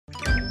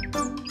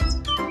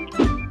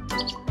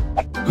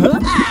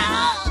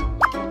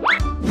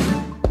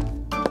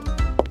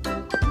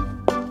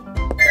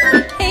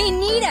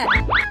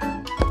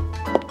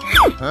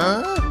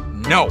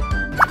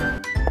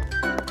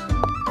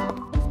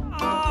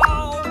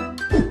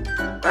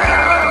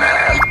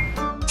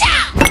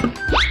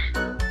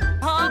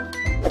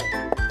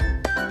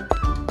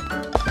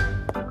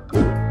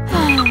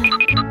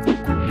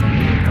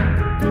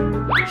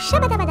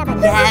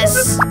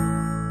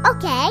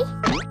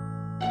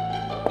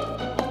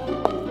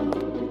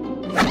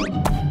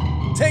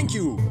Thank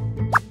you.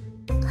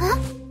 Huh?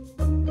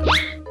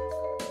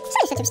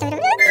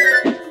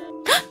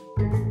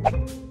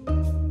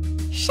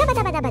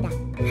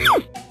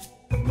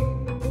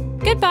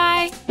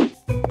 Goodbye.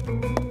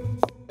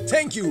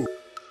 Thank you.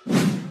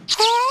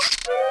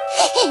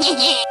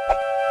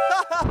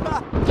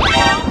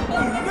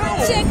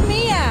 Check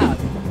me out.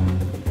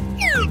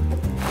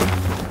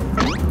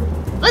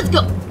 Let's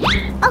go.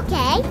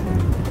 Okay.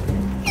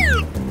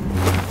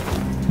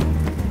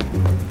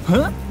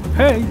 Huh?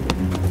 Hey.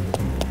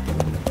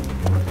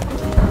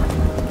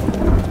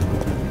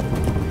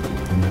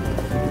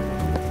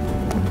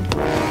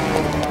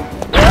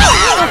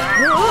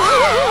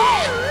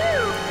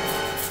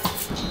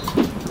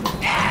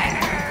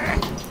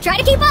 Try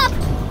to keep up.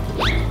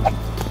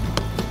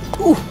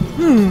 Ooh.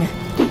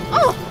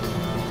 Oh.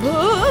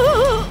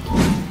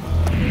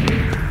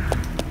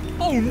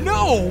 Oh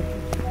no!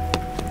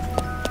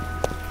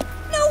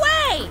 No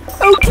way.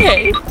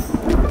 Okay.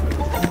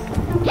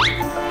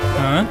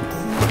 Huh?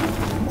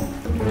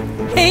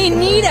 Hey,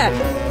 Nita.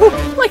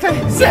 Like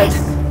I said.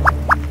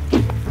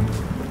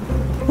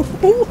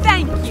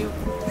 Thank you.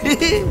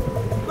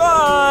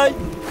 Bye!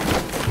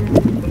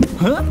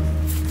 Huh?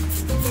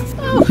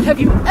 Oh, have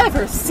you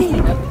ever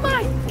seen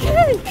my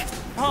cake?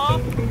 Huh?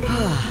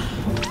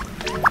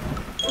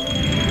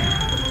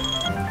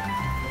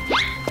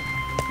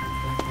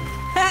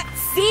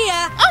 See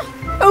ya. Oh,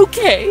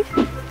 okay.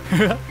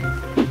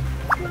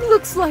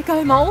 Looks like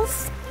I'm all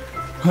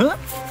Huh?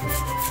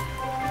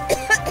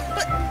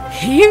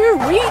 Here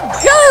we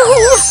go!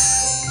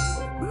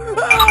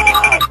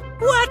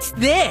 What's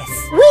this?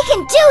 We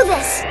can do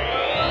this.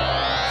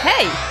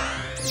 Hey!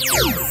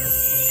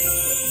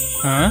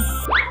 Huh?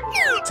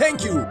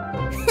 Thank you.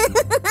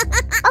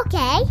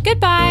 Okay.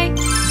 Goodbye.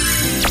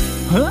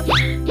 Huh?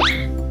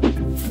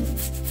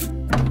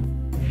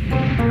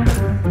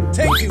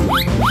 Thank you.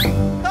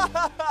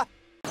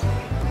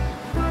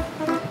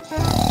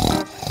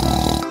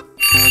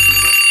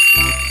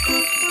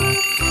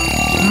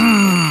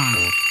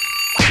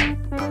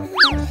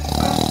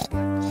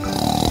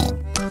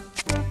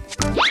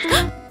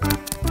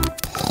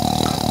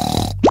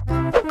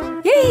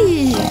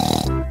 Yay!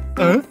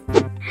 Huh?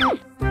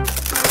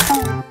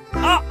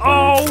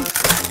 Uh-oh!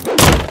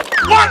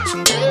 What?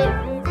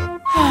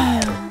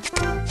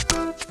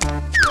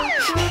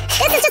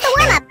 This is just a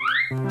warm-up.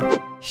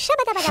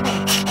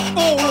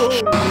 Hey!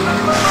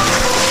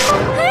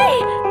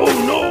 Oh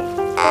no!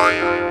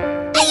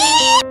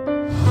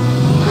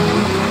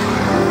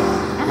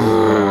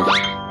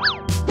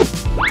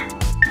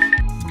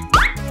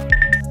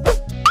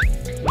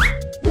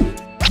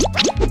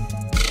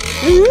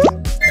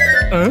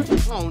 Huh?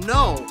 Oh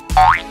no!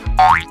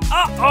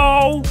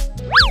 Uh-oh!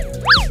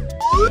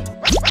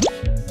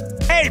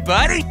 Hey,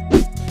 buddy!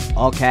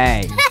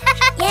 Okay.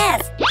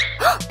 Yes.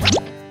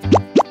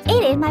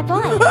 It is my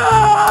boy.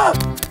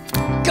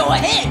 Go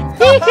ahead!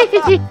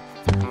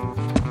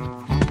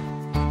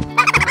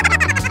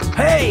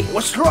 Hey,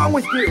 what's wrong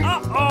with you?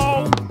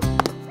 Uh-oh!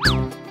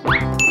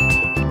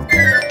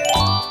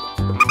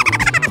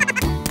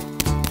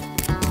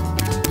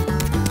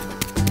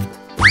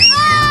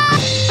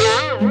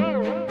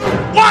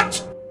 What?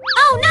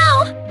 Oh no!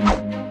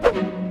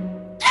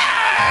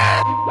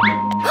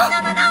 No, no,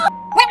 no!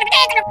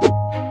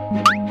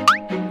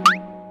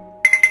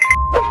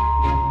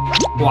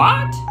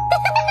 What?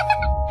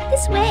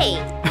 This way.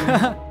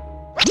 Huh,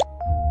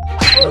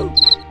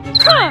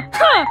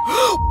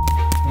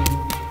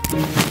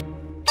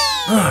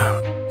 huh.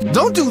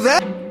 Don't do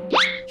that!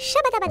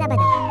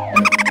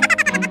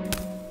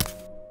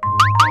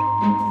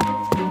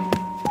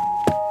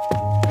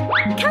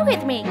 Come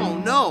with me. Oh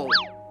no!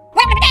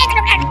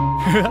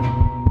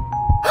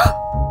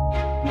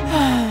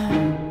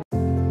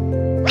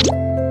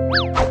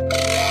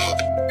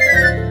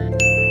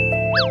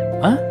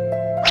 Huh?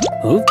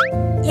 Who?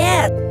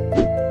 Yes.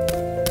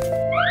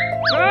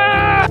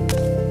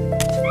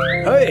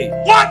 Hey!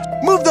 What?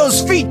 Move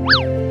those feet!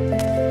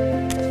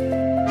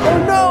 Oh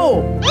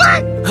no!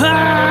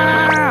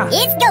 Ah!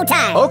 It's go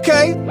time.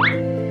 Okay.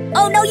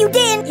 Oh no, you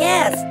didn't.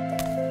 Yes.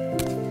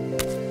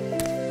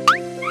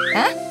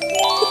 Huh?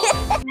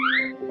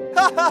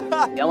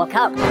 Go a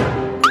cup.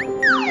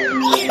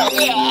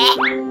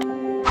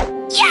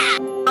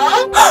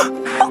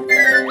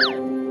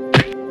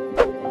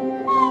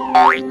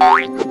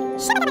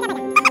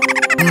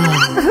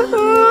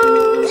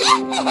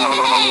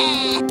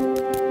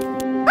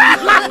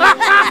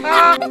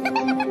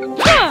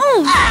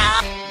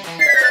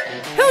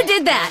 Who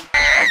did that?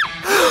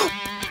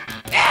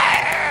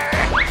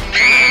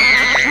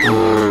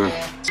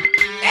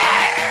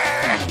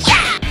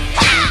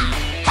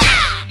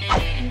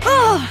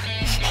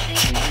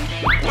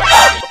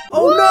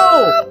 Oh no!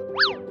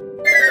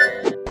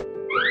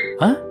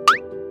 Huh?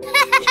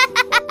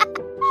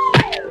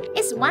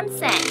 It's 1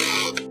 cent.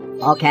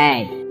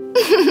 Okay.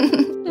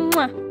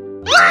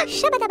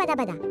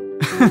 Shabadabadabada.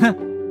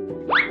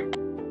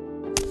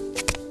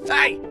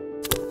 Hey!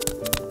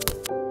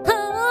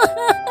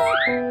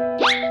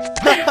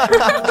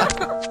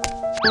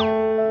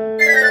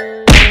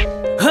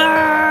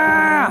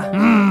 Ah!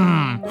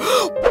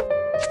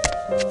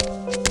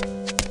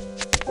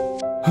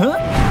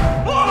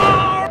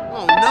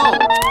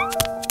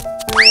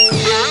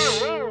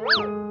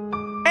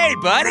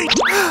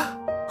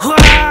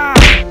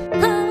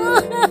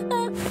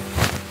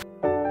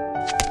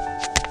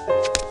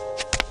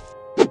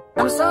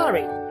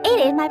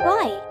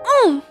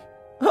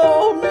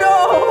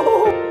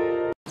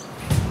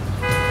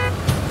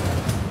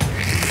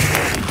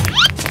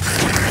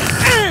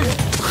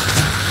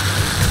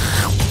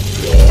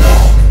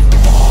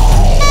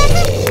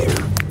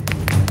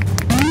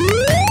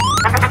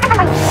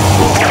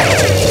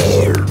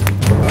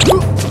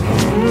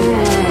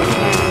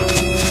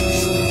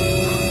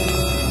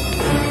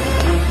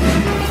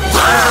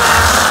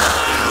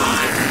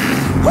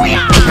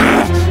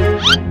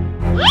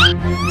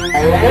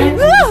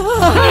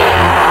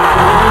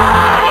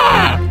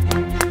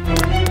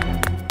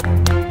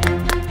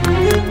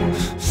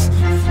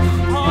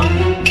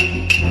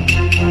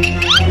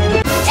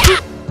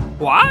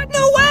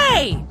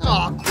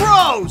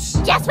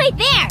 Just wait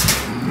there!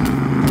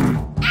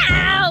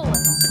 Ow!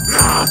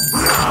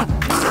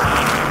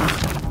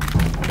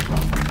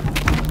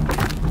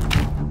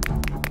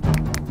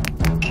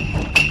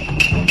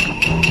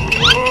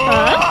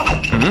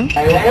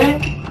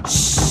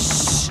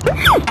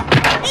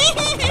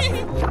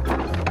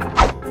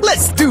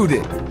 Let's do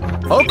this.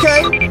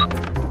 Okay.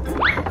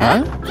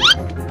 Huh?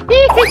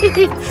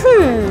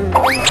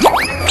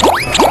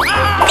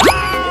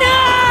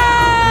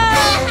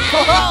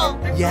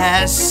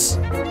 Yes.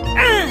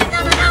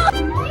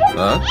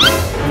 Huh?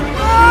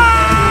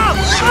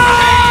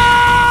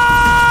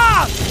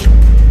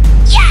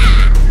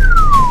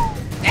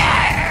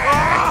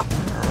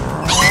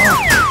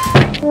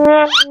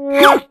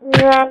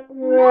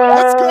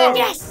 Let's go.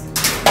 Yes!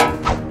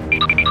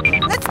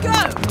 Let's go.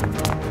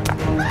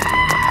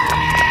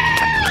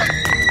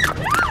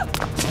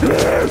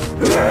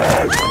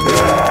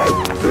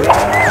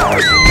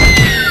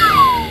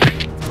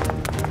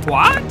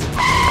 What?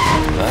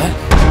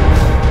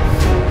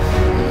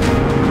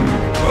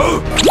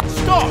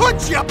 Stop.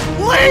 Would you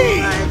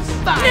please?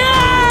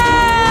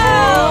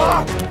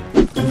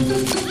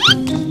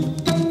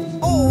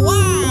 Oh,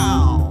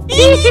 wow.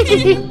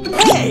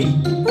 Hey,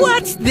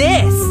 what's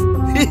this?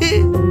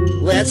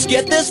 Let's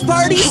get this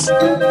party.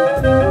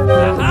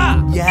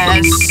 Aha!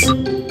 Yes.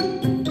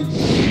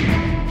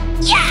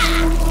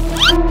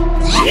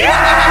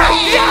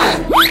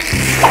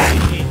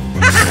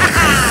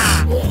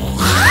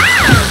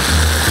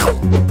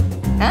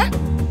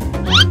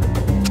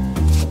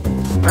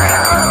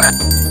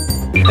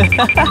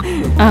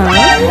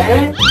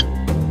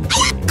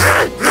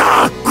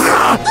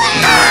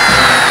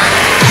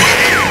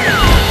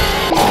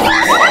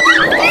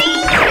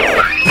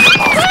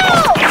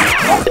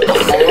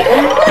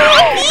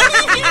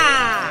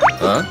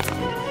 Huh?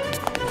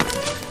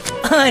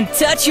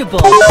 Untouchable.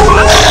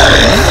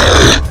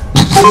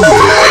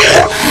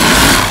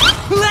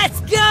 Let's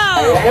go!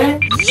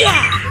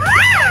 Yeah!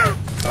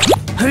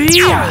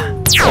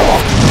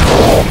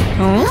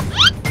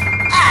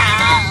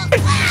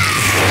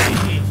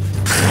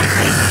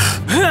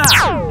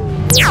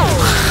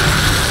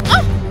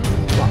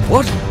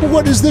 What?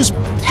 What is this?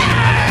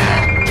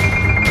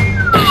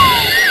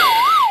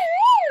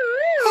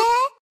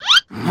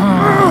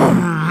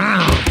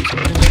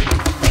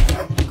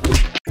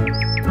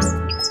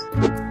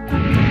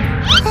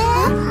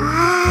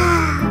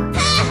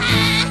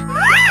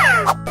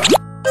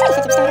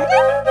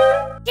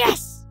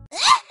 Yes!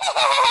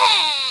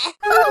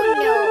 Oh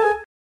no!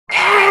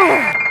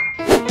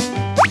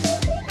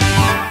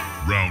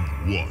 Round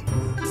one,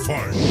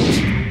 fight.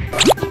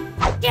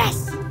 Yes!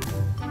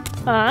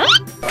 Huh?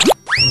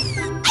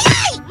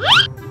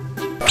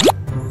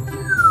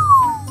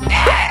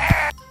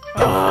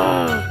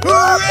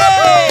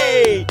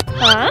 Hooray!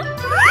 Huh?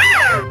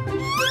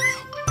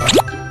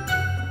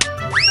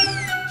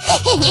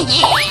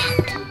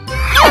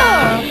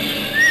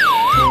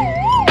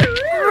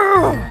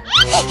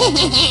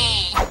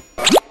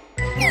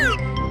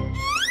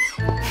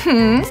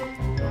 Hooray!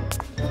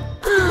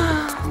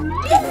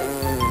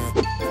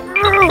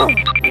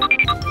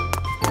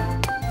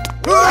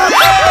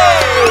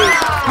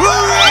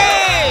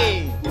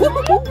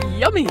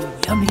 Yummy,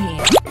 yummy.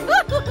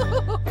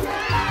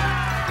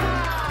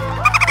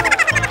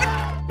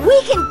 We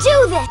can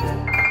do this!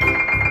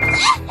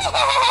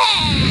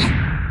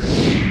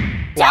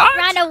 Don't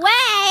run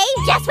away!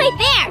 Just wait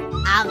there!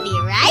 I'll be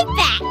right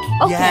back!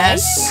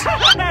 Yes.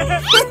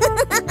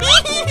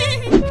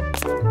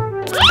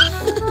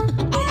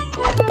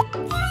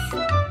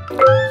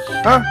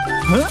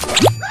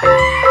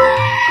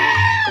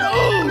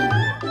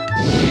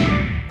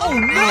 Oh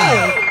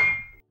no!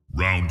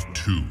 Round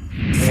two,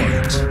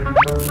 fight.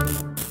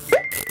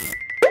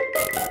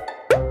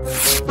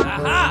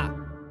 Aha!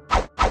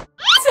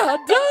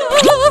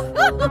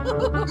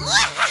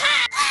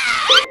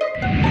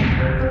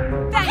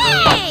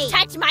 Hey!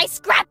 Touch my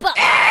scrapbook!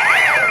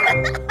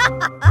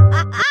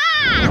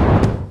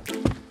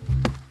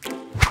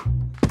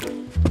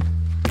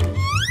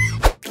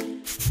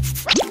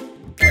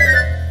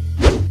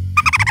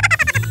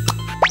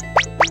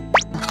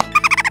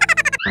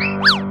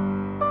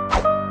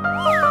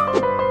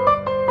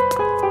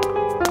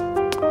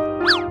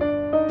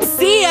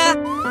 See ya!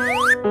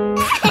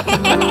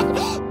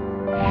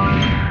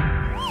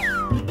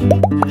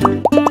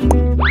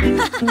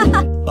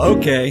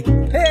 Okay.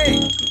 Hey!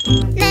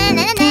 Na,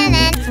 na, na,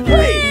 na.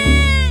 Hey!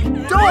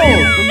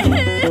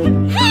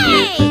 Don't!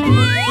 Hey!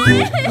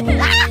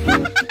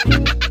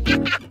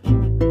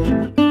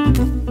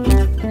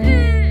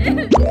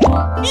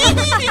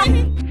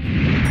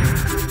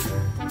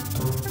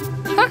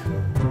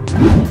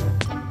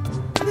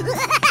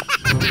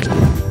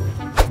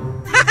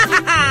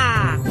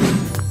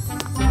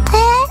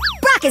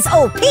 Brock is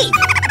OP!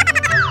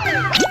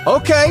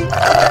 Okay.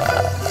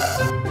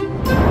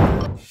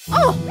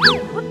 Oh,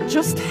 what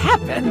just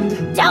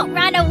happened? Don't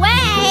run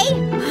away!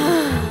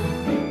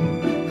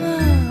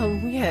 Oh,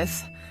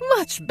 yes.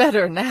 Much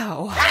better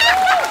now.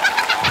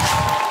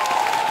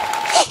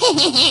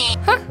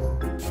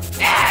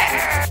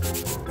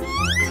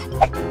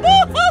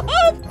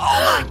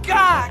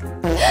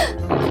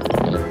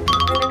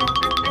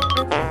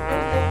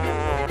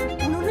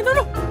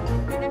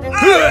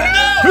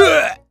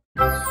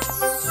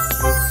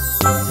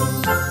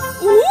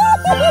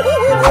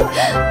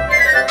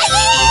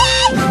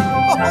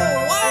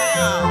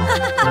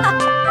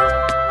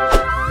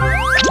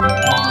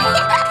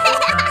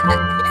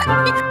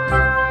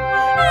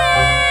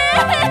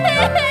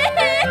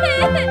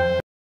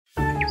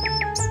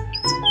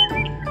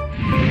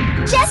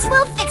 Jess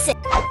will fix it.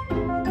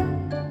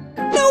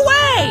 No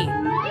way!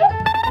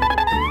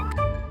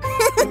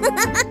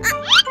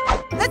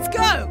 Let's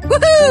go!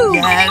 Woohoo!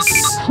 Yes!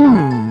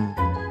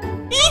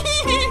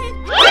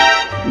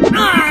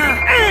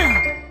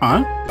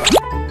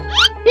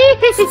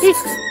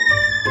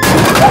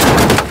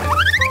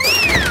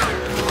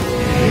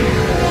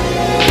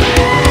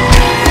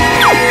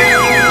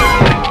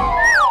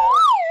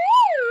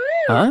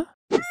 Huh? Huh?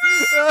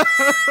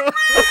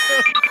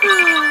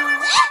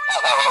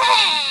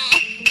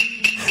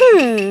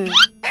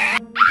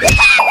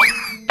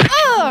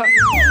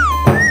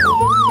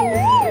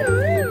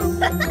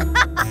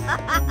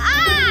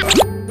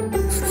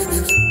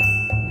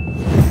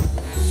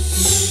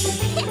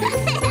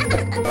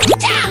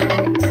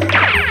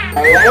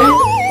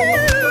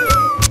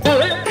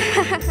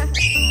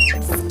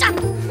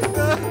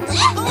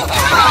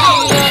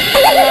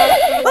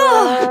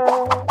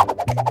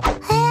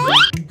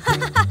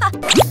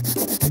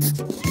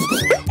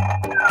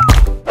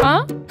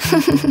 Huh?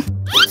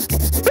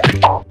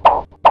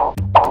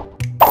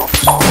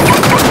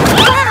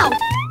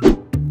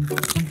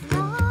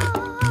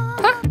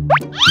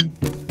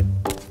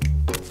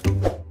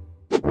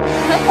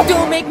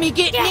 Don't make me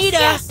get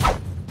Nita!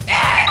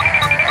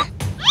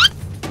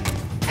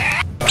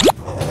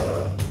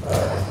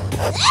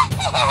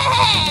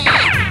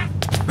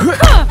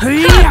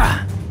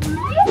 Yeah.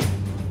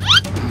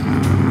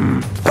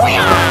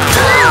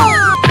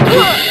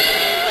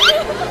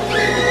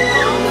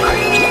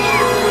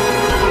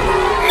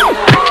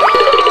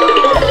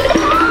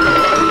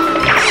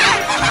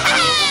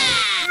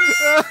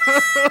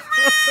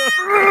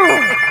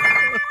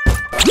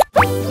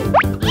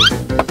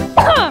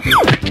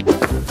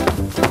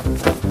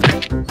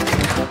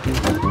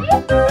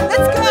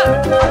 Let's go!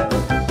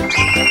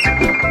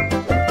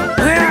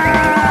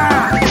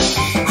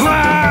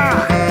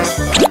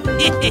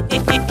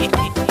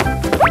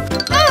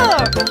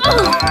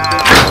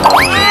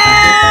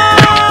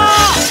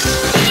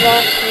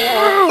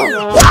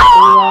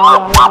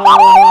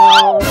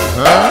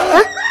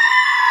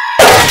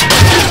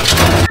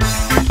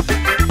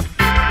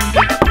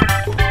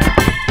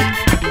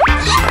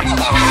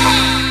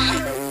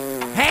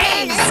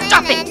 Hey,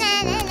 stop it!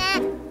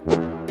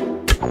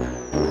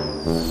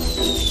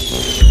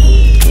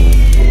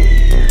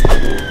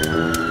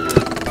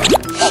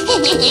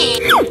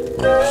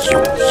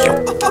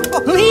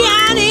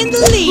 Leon in the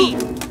lead!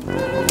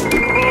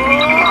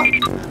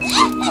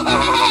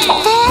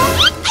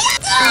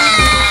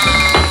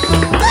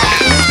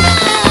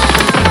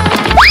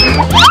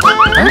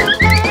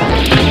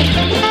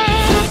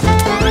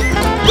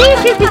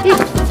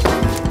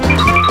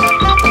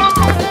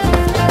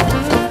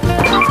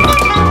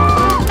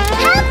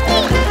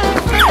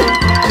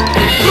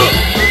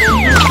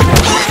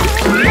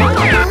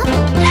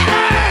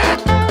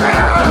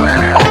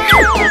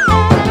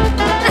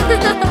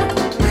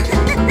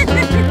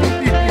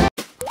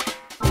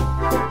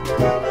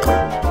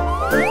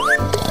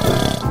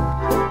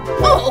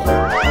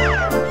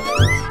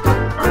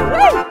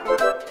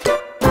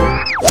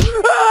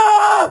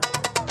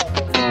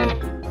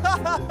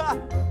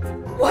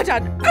 What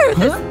on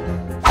earth is...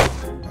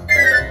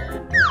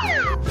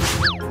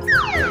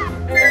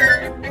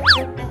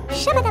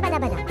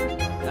 Shabba-dabba-dabba-dabba.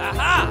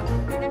 Aha!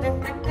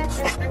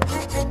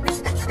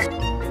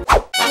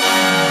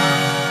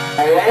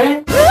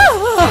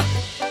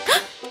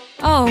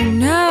 Oh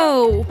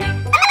no!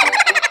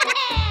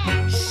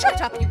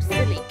 Shut up, you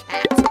silly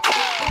cat!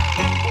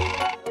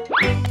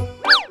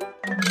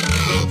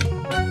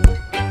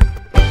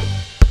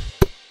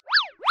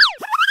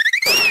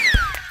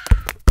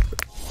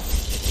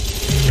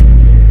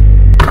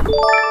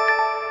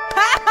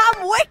 I'm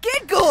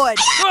wicked good!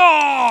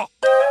 Oh!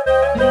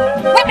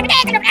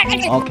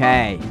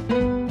 Okay.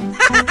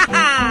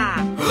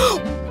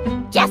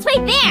 Just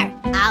wait there.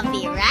 I'll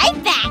be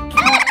right back.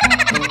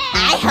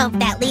 I hope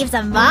that leaves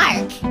a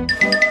mark.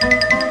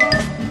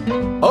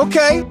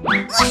 Okay.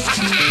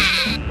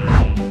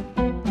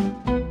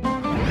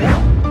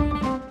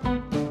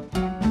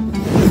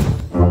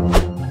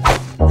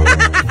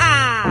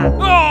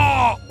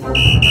 Oh!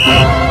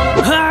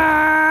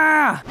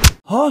 Ah!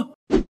 Huh?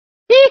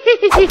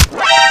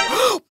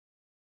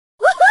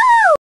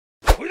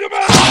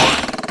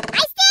 I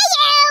see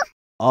you!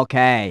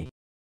 Okay.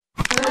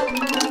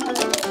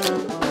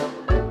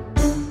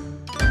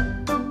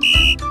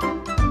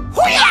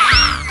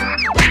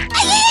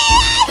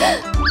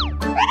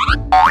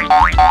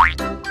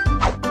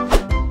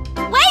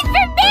 Wait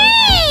for me!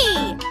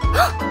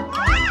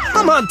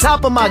 I'm on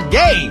top of my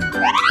game!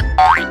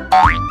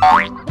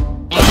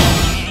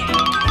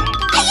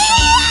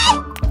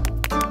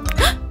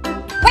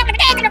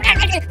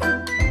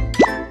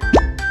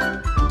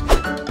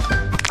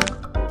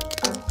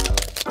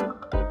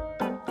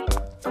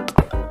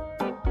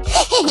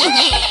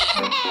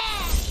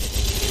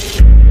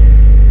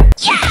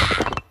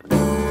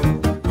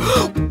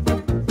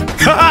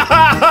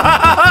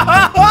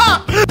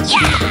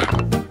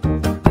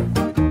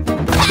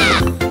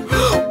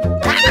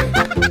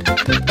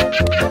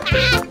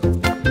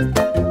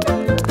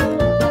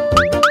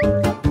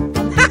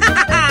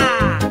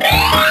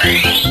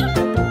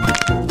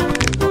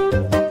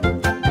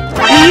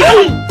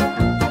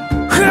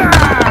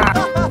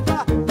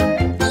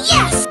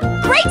 Yes!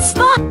 Great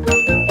spot!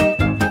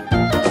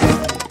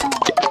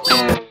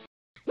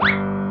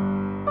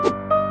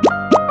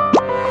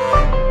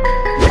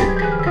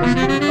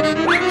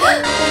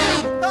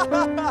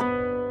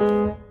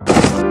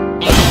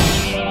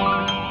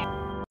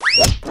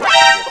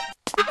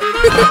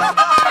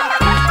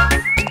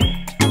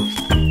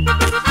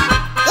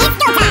 It's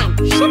go time!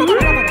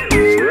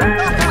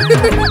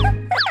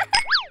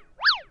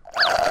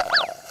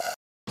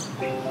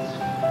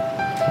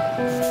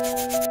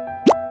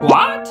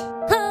 What?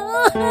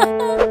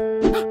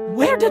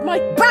 Where did my...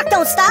 Brock,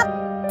 don't stop!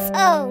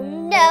 Oh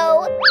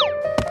no!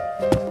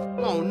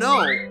 Oh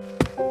no!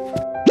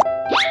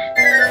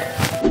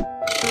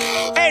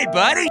 Hey,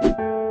 buddy!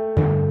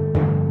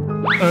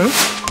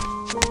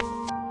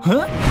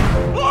 Huh?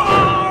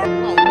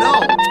 Oh no!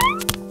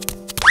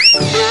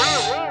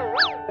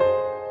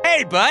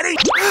 Hey, buddy!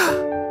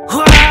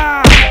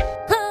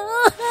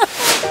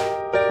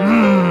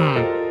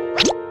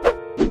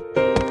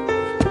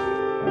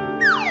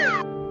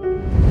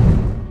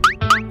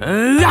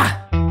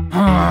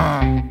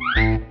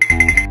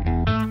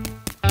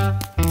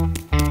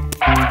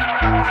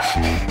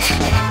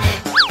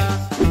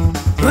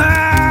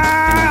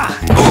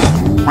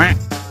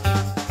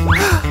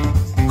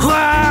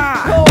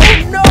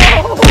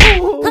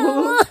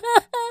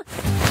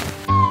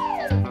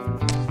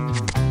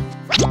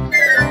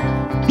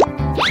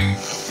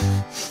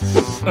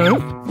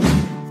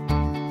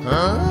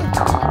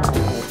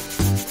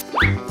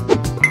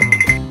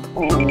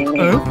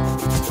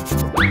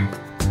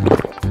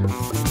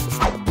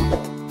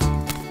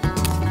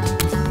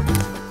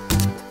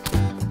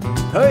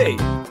 Hey!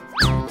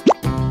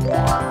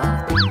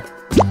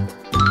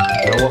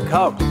 Now walk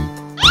out.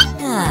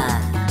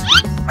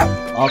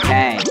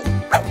 Okay.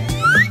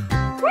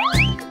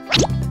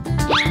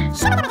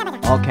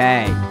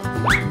 Okay.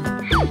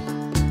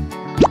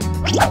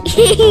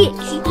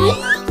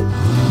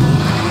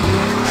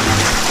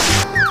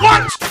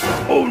 What?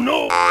 Oh, no!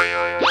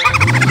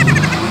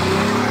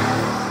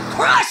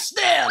 Crush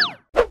them!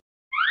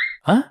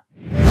 Huh?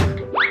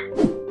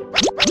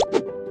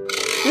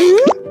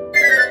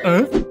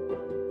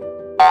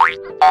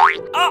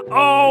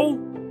 Uh-oh!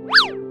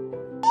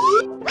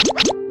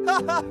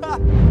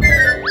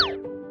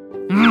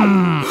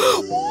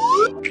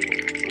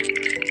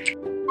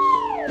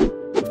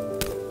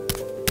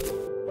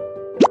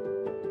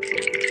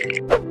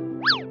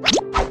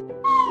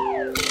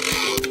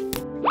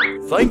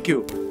 Thank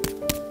you.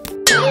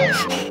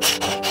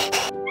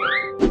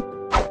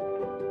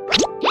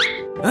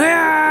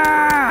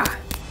 Ah!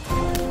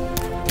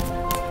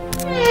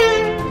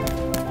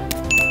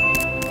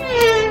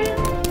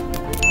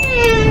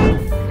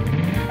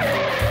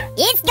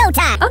 It's go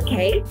time!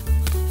 Okay.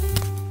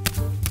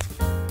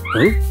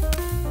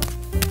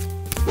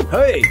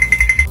 Hey!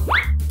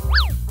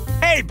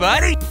 Hey,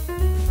 buddy!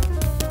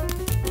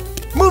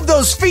 Move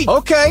those feet!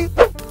 Okay!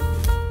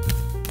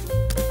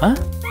 Huh?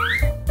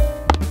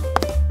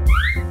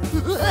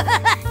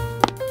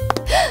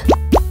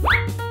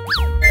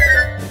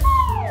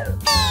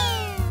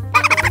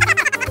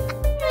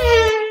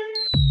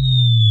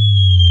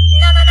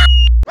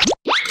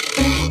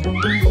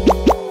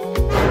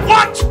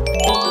 What?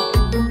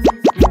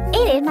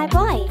 It is my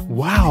boy.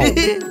 Wow!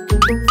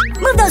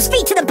 Move those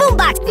feet to the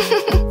boombox!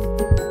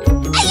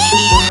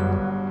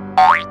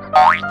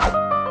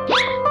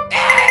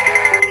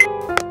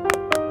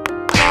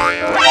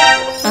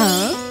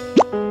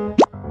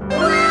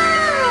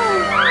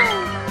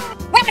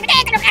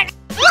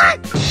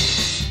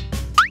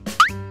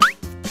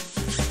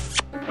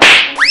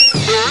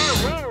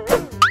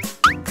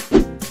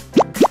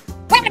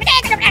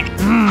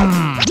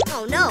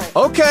 Oh no!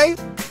 Okay!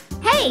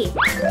 Hey!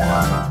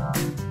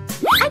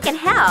 I can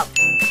help!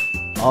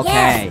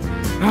 Okay.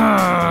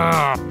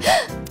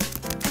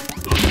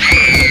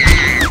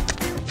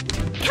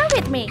 Come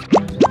with me!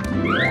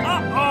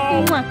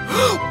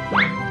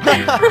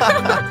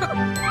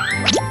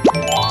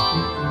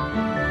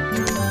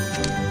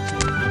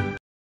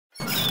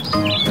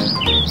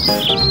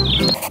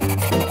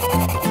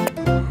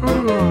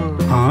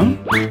 Huh?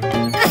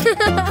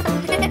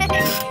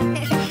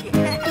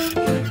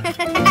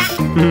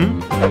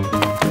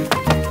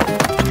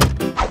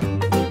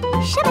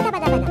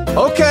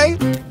 Okay!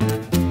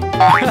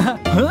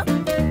 Huh?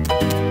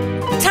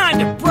 Time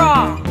to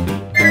brawl!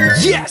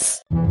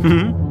 Yes!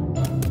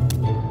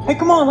 Hey,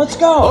 come on, let's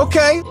go.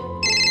 Okay!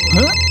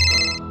 Huh?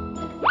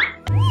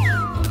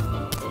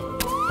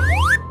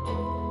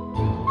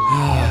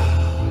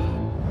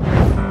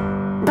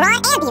 Bra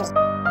and beauty!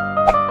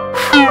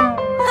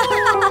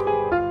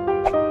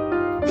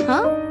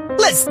 Huh?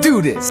 Let's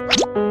do this!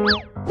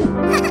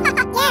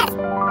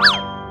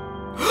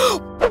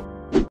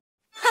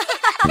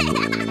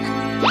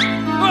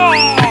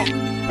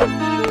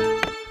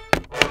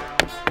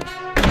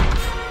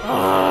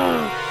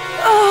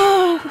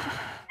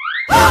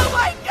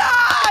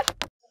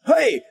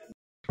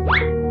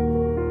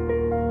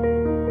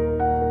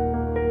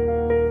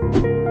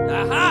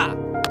 Aha!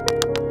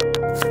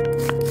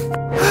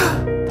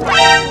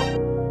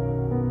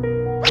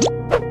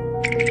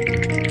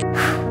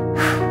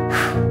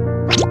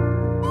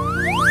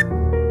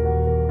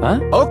 Huh?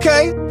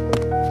 Okay.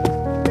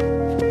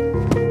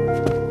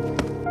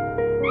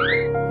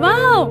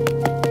 Wow!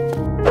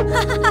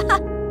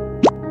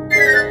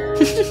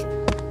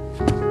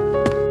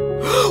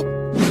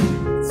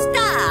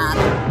 Stop!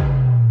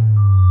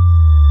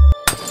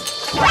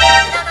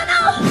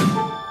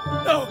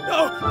 No!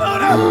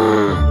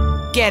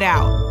 Get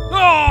out!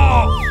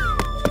 Oh!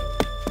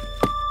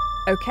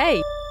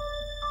 Okay.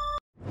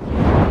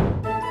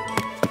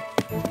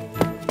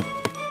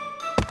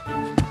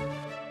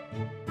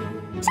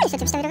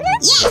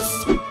 Yes!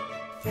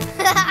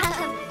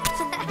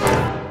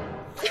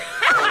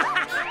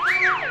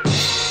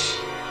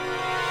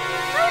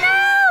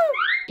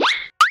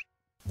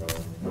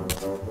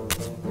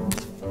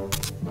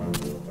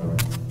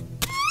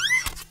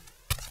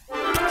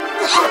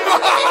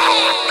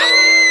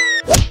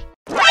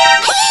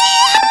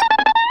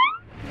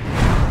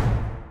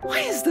 Why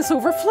is this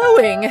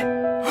overflowing?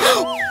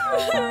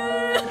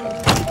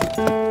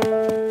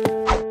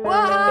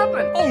 What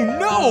happened? Oh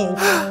no!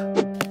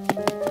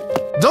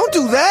 Don't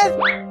do that!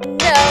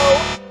 No!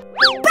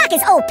 Brock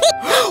is OP!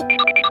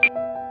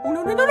 Oh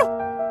no no no no!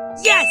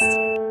 Yes!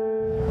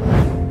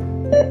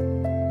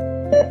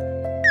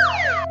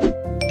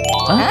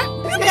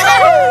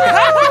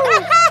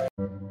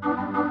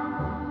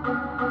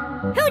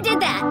 Who did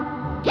that?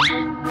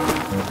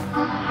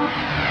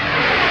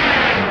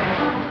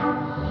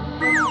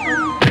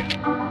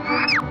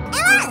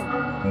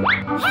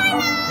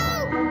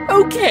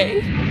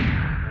 Okay.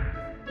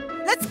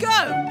 Let's go!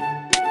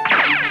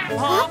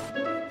 Huh?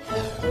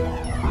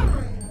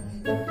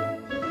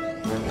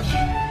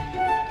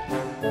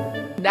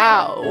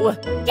 Now.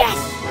 Yes!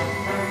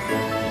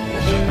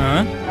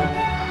 Huh?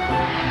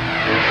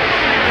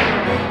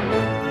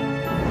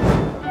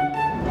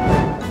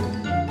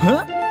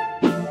 Huh?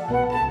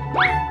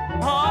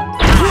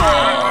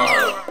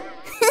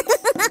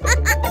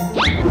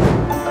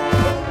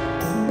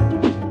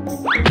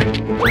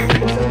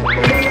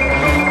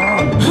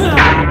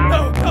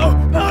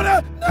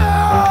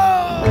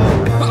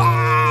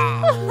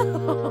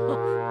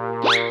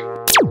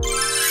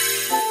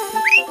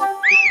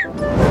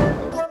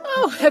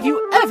 Oh, have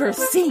you ever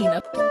seen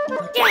a...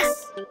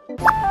 Yes!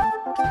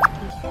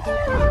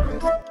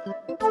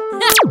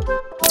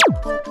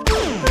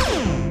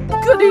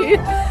 Goody!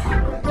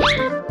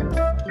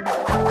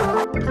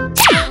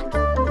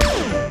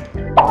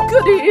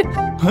 Goody!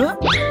 Huh?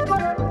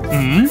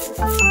 Hmm?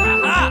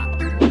 Aha!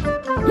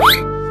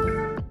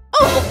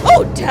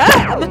 Oh,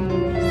 damn!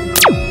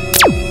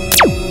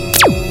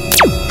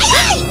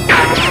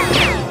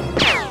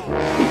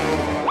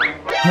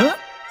 Huh?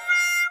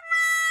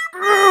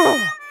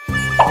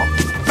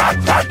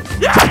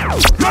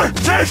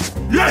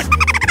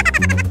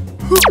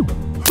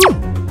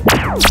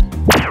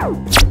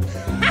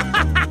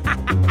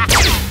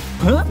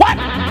 Huh? What?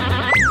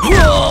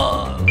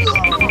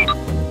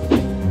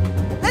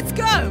 Let's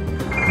go!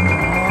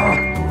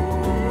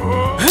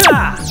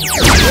 Huh?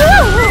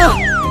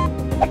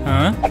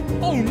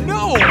 Oh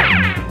no!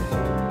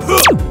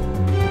 Huh?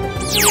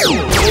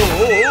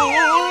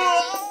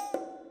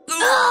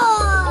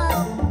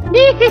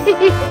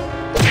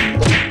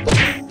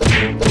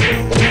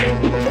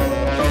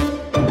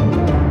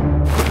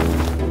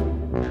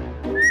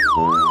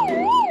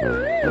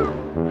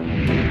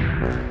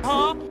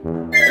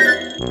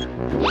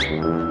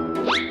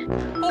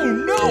 Oh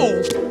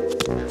no!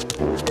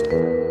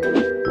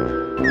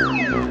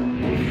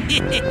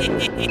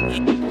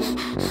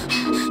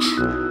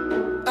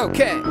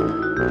 Okay.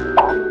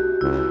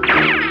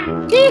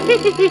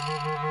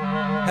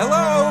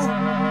 Hello?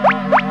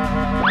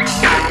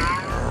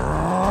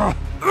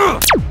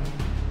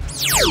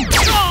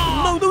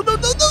 No, no, no, no,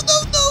 no, no,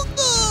 no,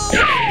 no!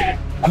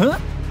 Huh?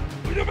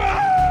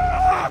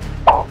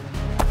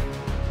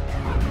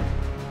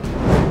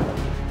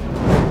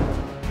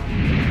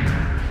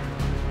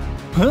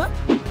 Huh?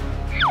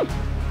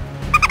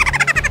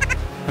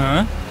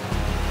 Huh?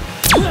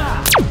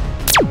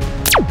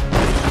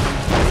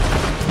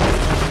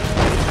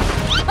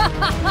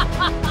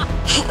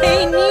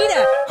 Hey,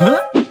 Nita!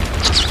 Huh?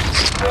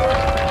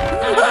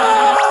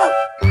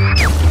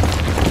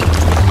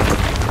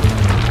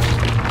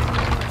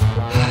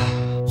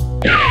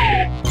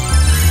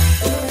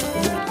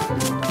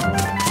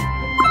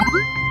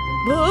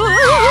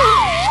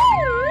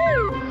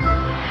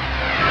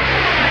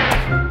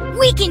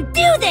 We can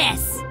do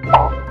this!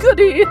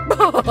 Goody!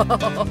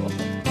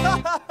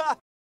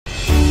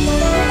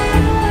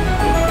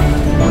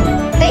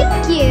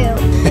 Thank you!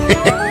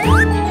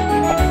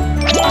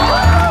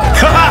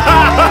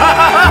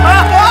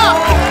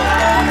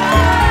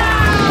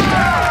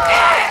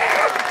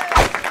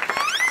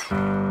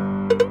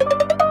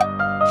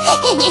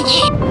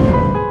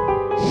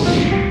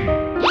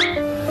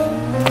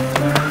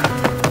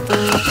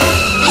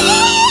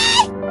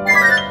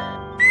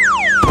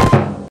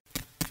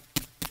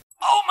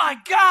 my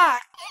God!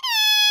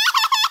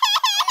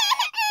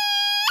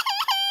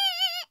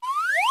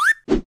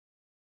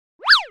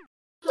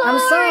 I'm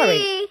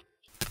sorry.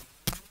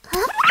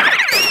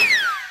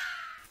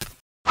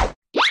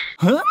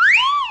 Huh?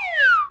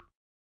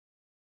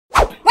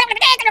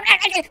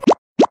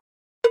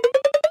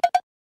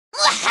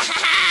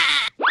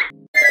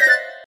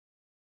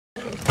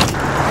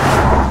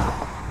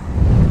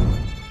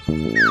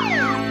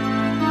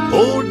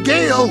 Old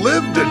Gale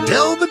lived to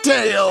tell the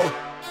tale.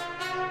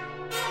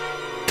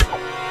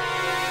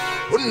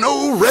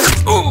 No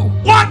rest. Oh,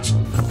 what?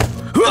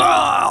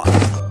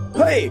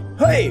 Hey,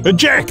 hey!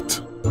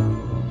 Eject!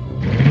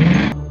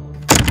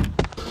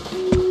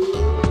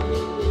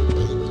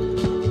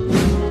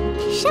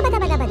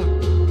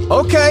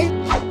 Okay.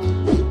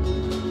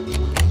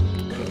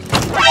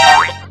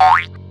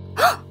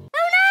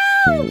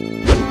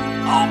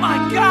 Oh my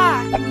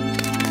God!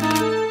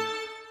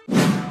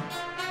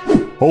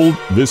 Hold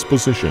this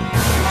position.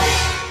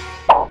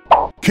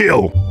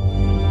 Kill!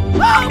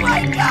 Oh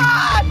my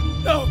God!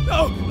 No,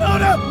 no, no,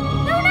 no!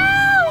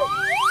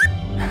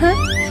 Hey!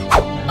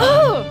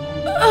 Oh,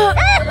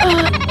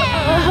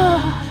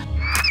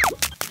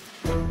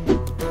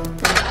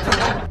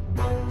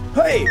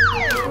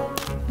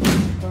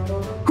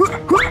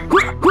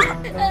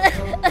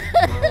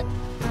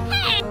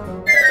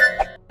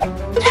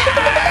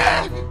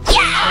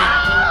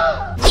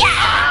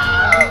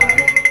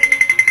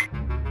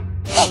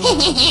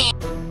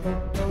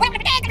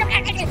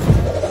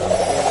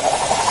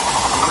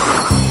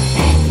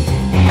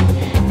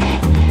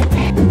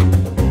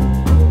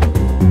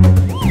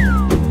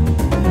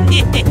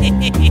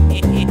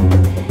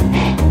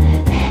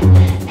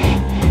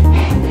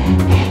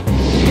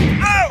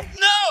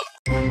 no!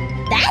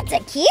 That's a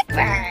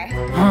keeper.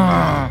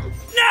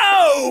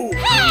 No!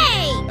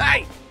 Hey! Hey,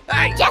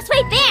 hey! Just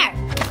wait there.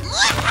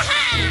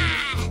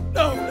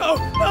 No, no,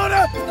 no,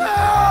 no, no!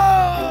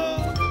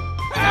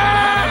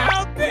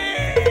 Help me!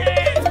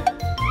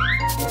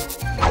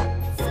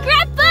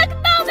 Scrapbook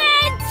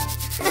moment!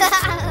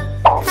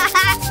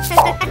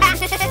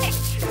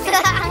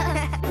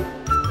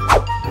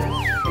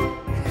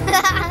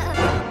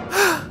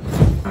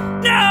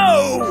 No!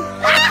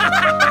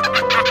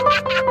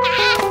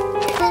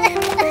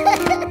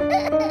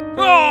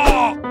 Oh!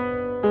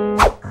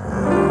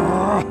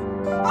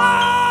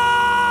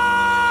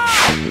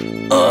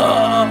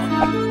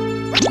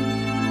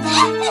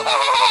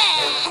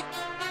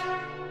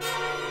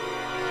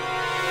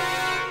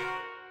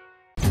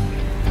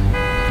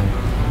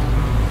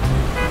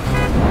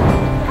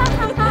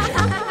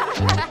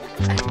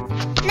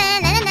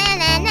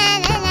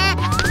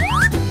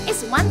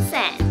 It's 1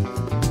 cent.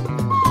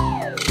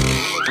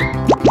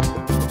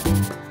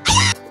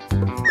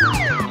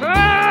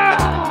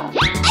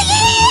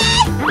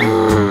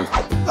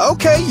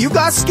 Okay, you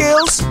got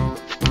skills.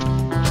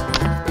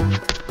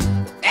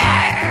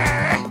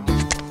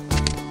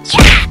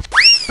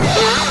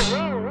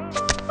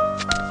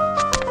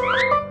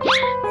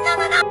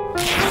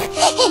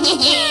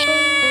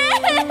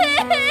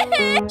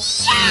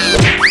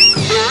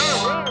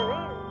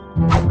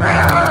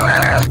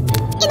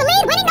 In the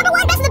lead, winning number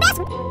 1, best of the best.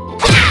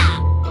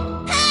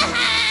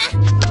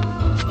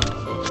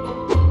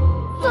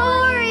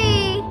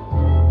 Sorry.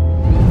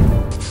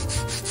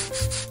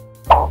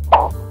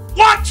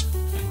 What?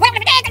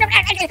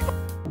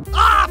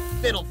 Ah,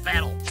 fiddle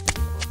faddle.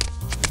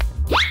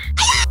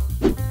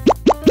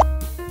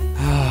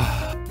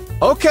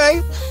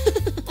 Okay.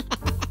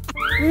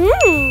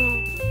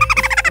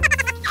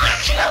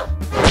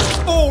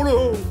 Oh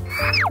no!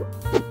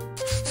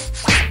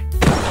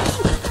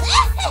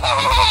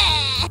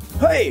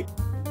 Hey!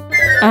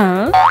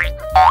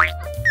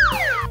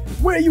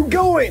 Where are you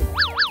going?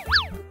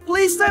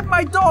 Please save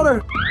my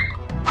daughter!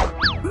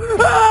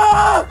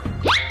 Ah!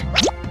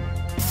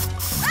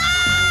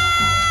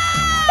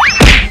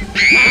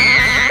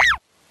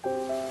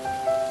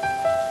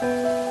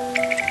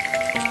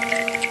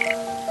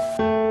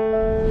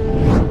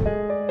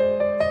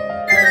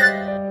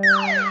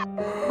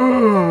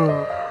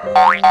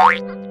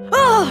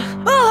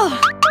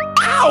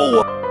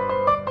 Ow!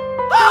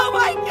 Oh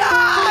my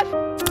God!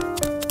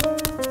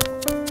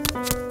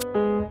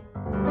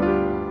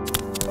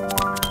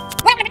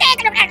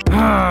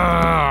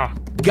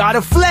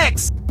 Gotta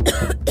flex!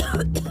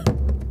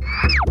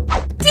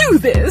 Do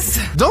this.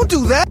 Don't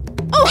do that!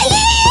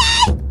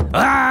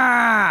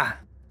 Ah!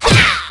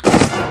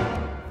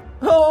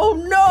 Oh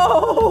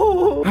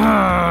no!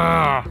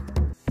 Ah!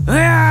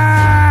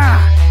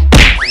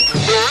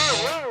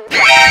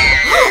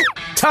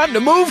 Time to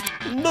move!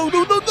 No,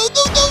 no, no, no,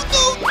 no, no,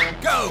 no!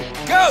 Go,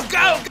 go,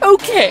 go!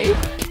 Okay.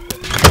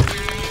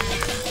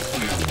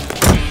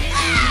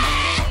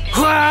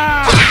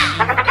 Ah!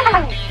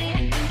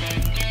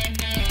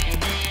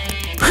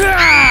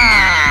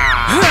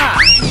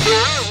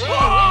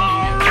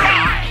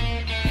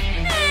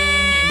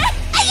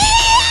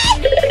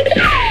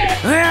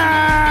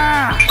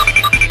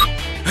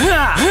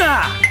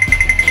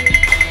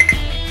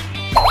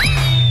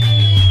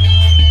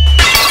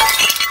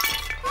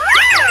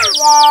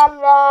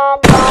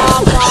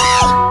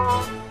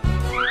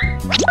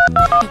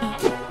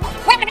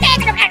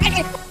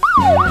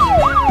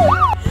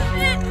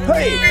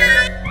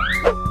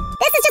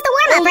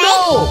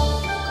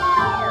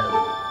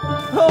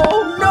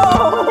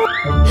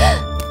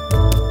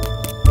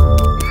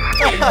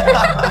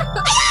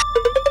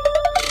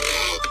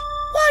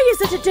 Why is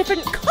it a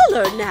different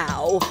color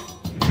now?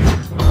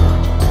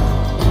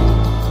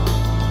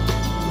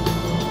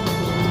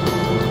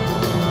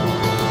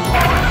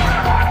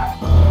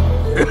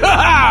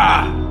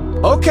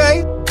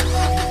 Okay.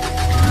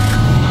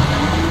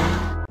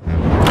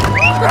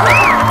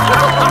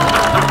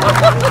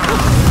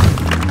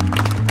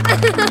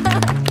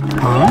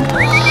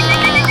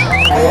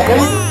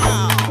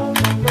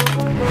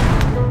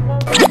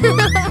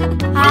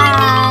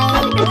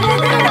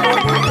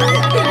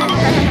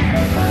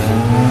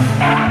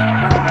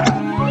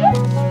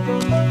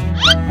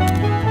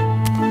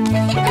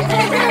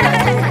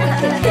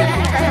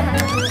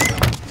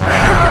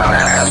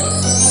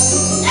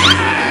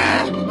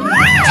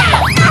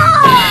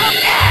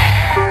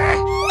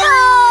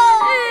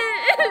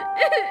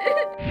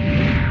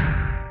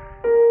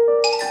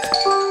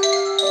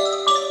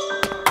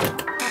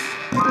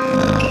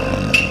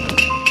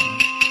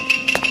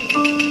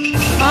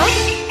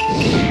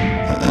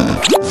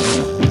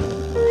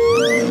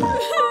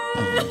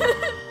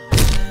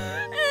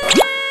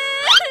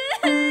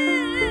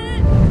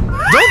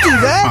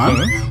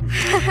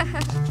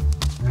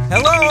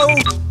 Hello?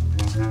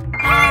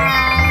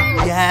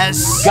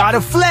 Yes.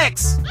 Gotta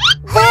flex.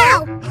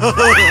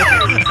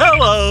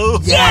 Hello.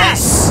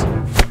 Yes.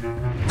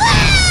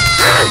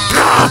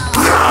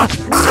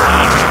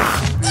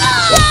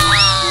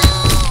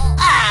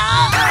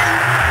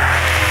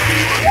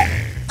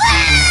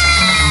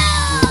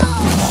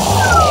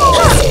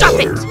 Stop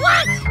it!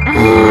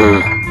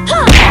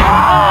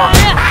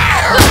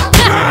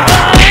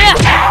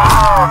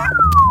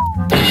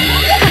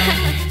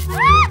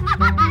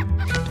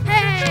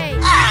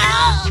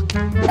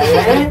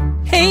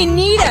 Hey,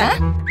 Nita!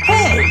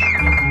 Hey.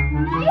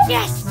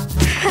 Yes!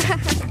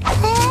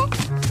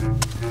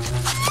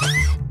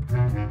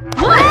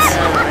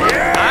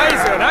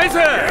 Nice, nice.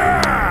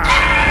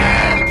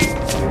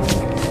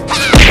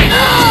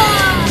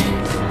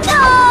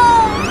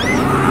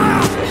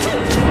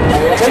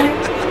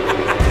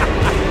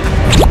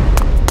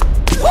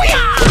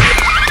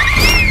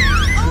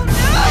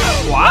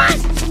 What?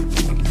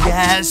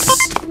 Yes.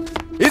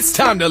 It's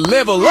time to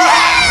level up.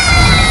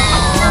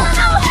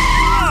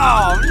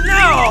 Oh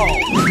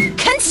no!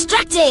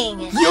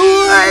 Constructing!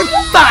 You're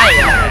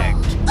fired.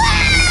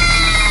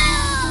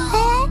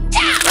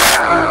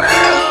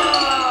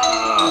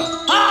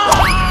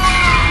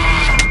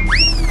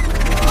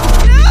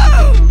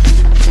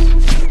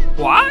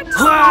 What?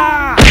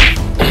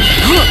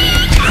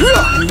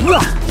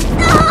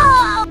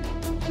 No!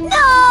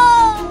 No!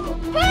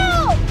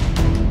 Help!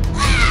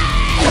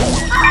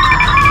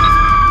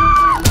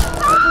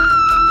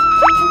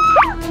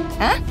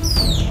 Huh?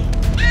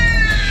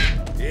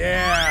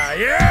 Yeah,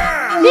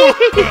 yeah!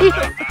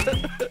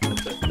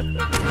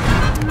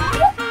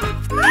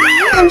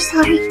 I'm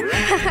sorry.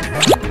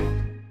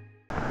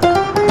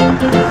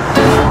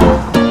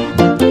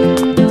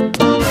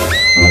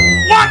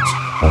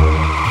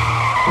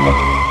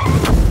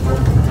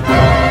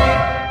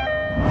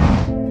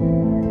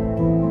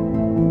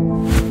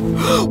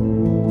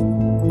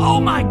 Oh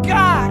my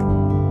God!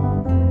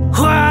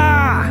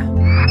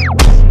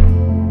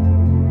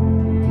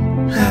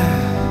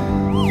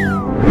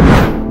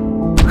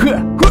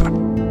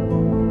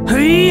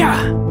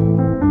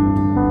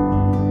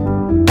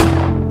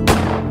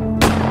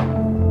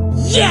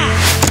 Yeah!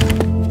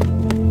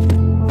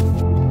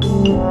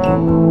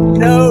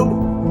 No!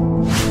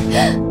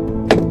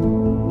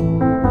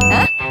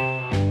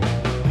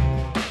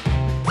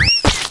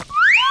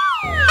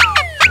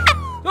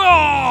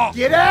 Oh!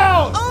 Get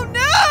out! Oh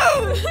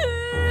no!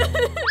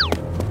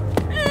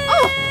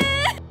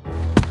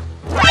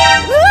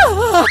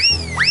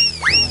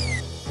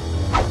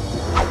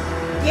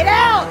 Get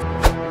out!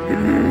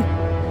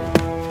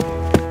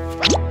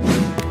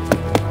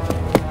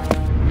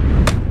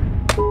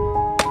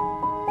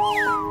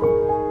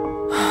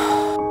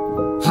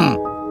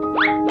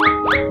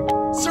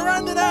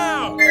 Surrender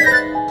now!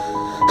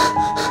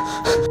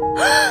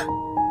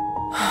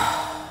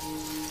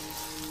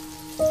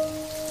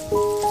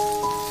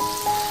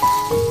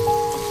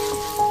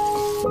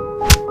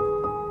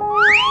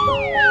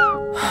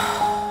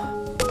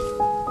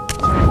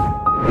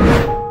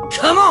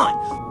 Come on!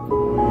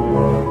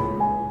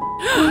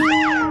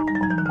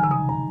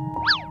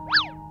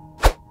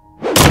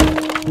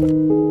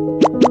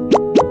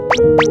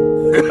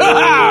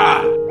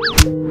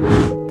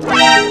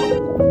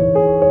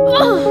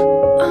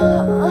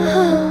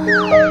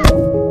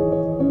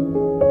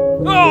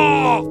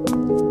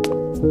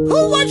 Who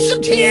wants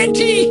some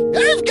TNT?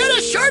 I've got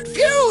a short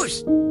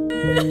fuse!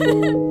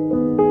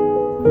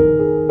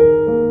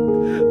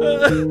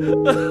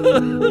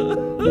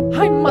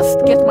 I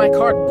must get my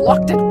card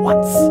blocked at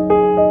once.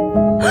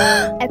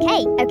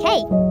 Okay,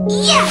 okay.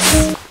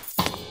 Yes!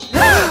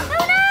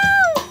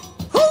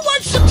 Who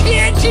wants some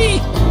TNT?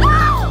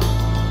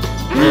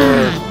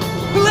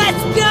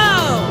 Let's go!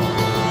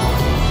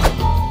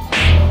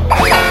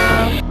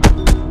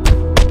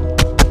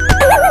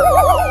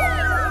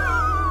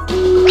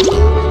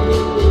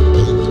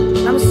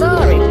 I'm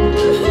sorry.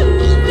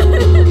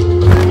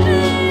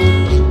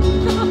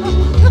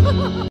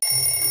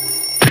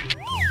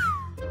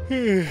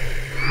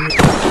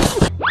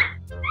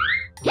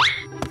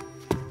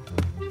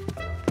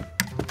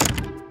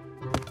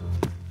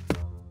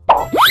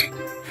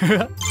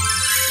 Hello?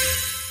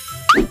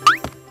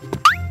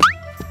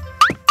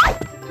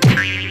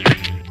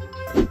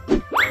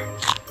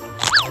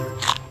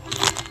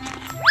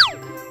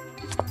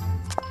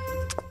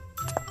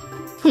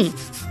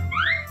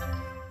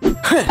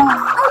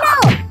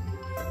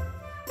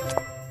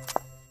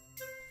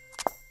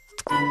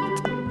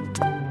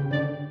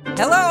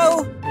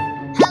 Hello.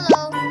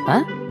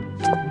 Huh?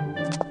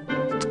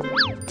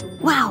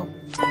 Wow.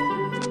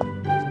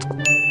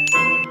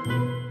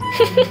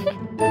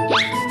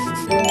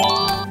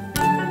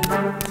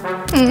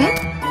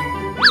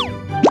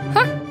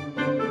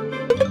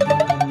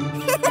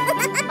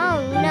 Oh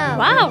no.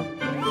 Wow.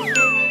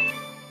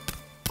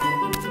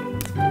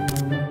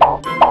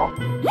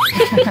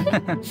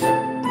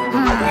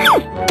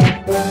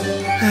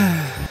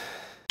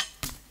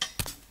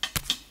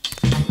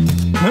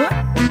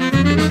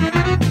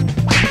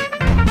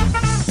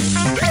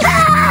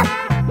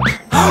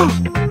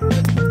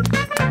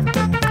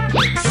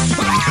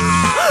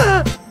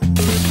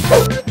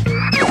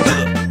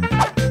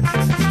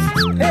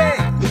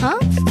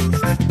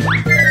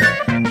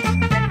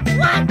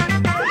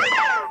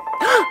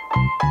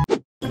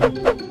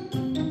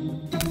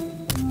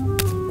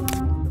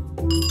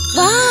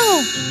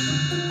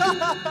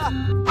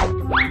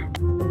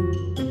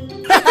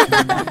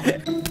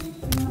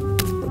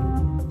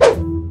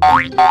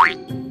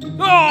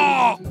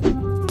 Oh!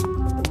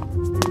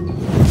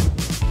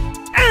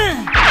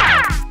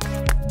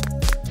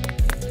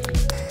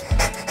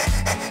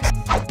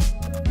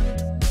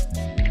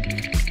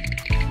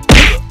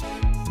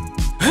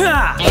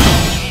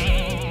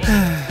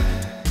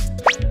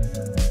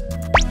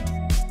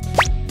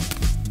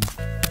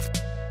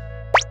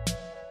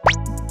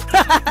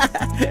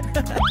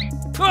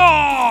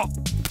 Oh!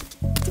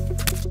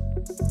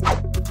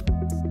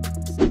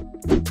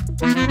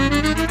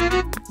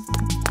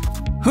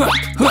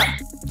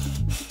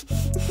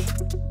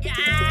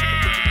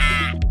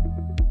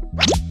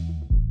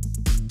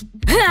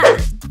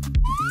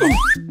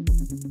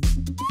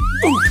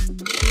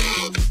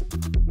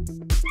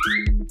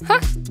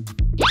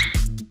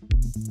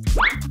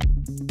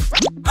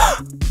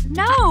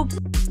 No!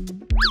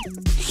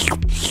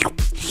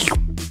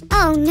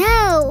 Oh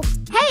no.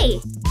 Hey!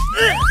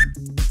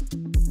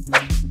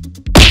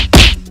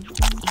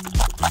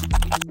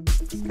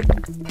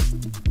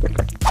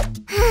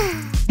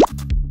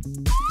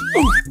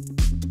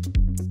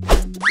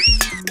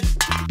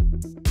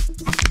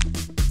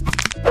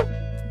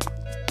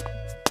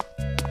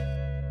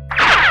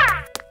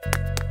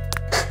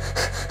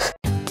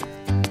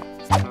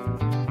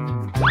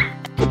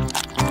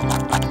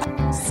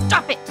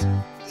 Stop it!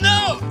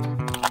 No!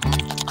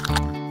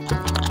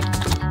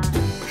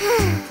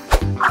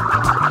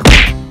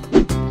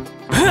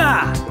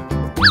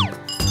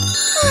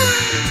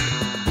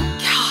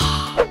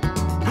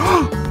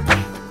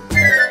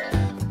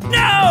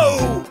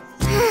 No!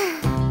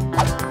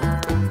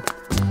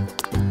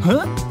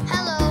 Huh?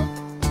 Hello.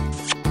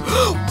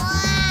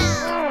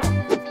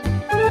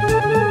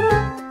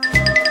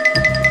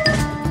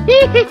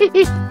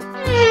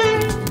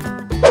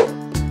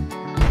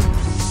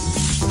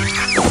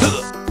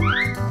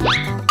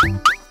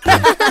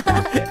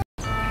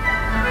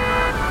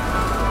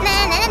 Na,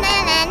 na, na,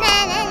 na, na,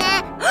 na, na.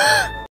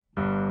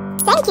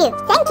 Thank you,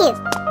 thank you.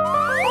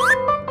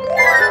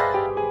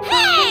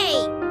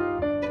 Hey!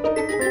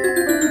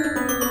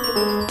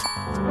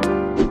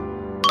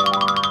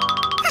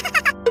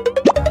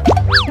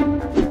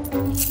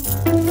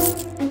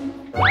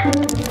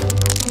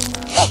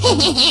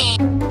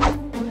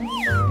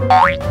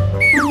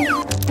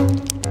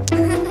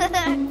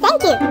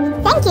 Thank you,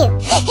 thank you.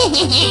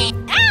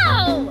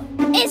 Ow!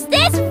 Is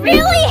this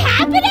really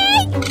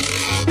happening?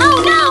 Oh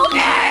no!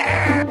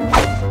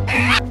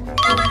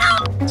 No, no, no!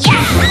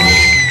 Yeah!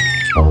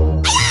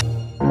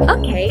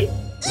 Okay.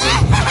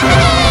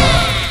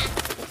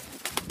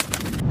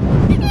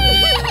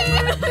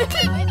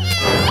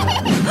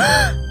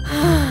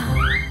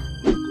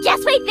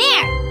 Just wait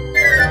there!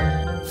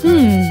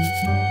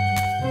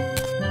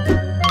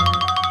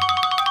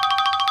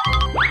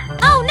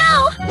 Oh no!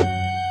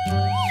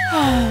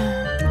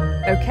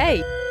 Okay.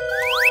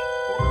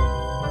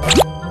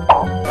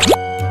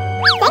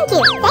 Thank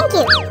you, thank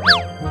you.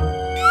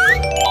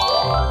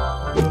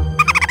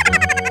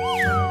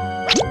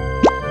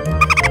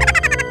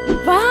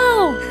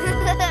 Wow!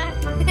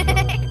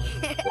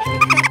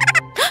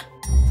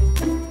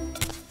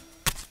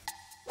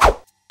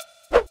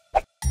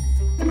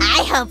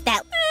 I hope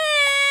that.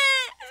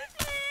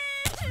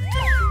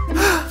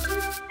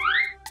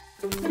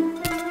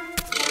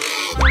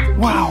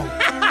 Wow.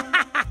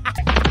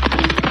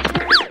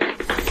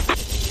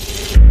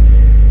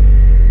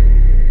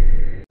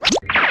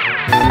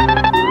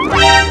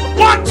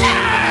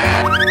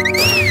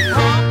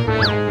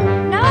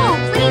 No,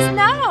 please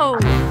no!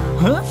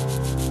 Huh?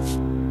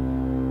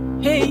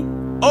 Hey.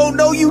 Oh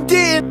no, you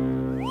did!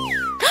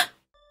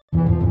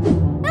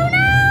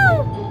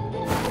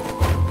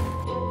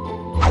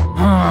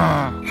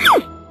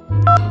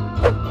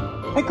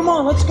 Hey, come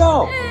on, let's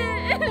go!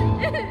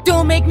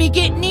 Don't make me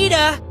get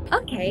Nita.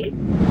 Okay.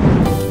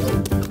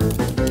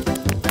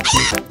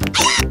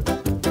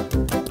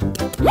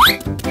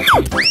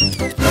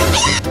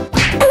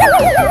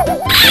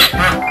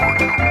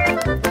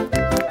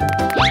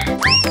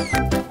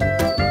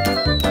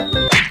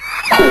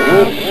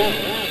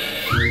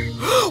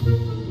 Oh!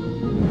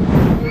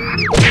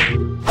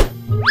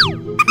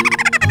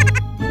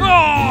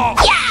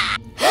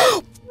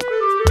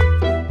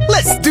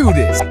 Let's do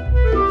this!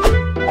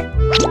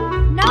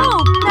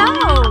 No,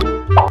 no!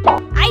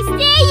 I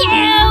see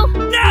you!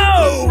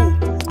 No!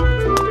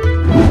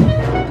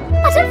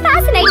 What a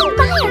fascinating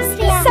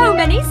biosphere! So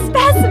many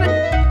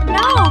specimens!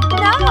 No,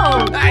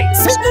 no!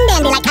 Sweet and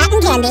dandy like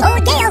cotton candy.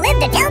 Old Gale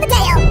lived to tell the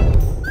tale.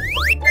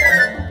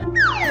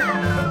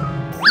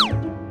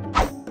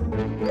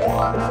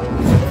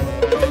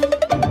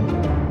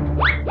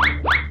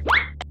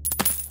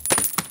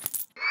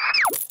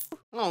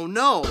 Oh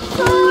no!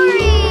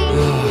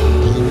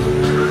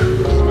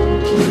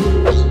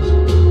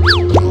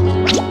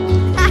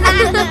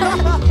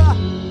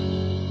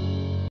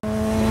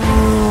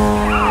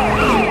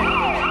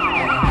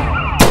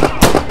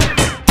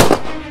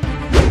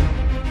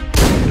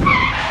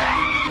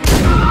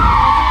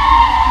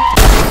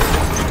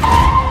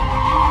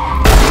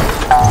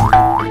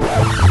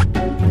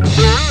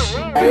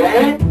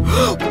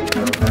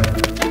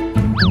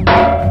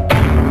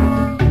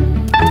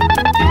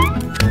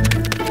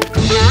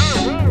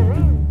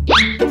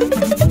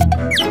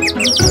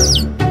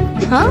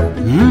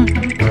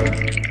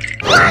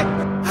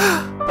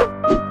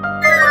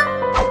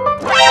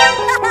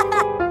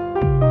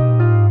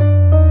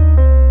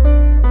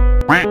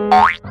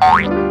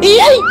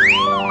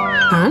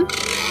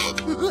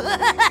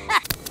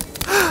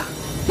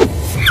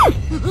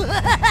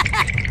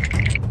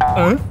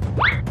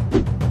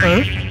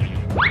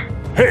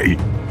 Hey!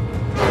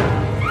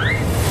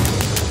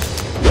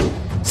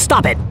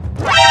 Stop it!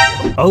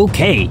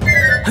 Okay.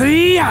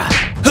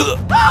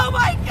 Oh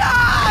my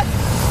God!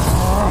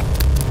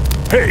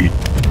 Hey!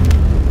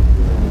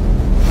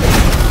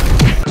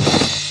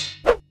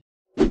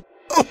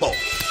 Oh,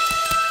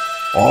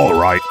 All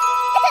right.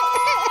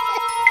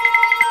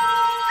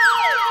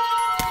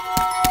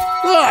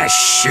 Oh,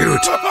 shoot!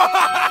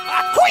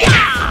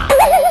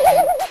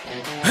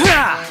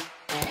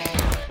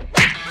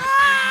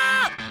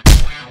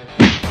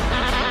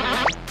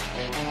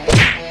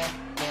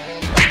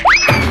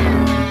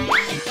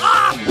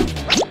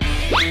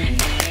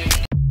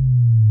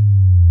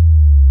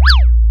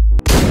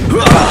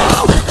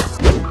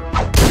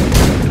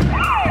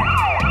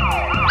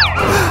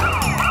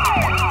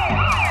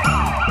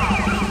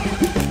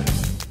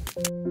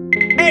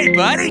 Hey,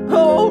 buddy!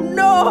 Oh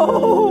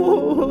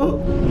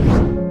no!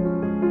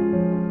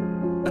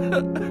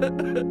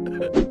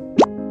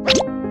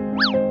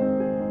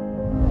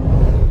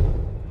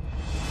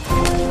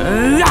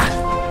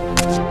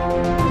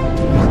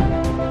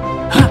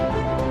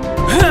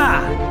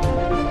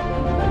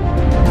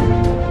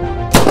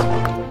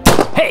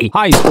 Hey,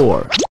 high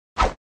score.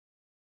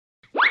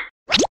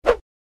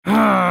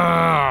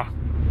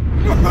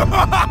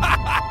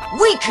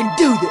 We can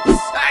do this!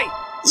 Hey!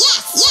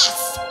 Yes,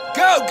 yes.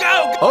 Go,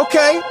 go, go!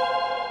 Okay.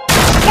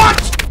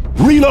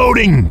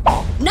 Reloading!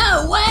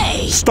 No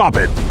way. Stop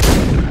it!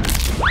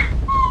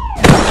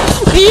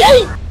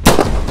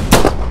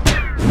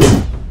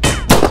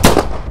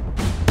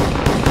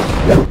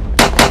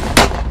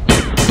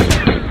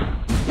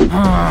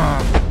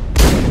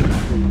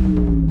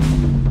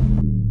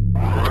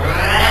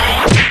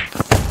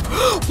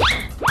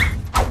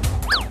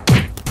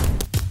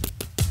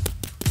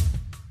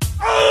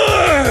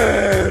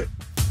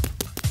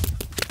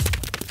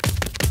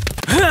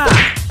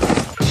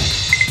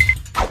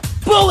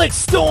 Bullet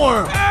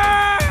storm!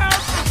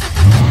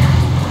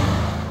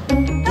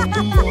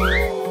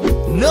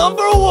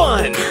 Number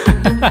one!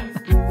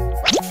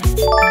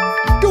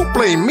 don't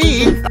blame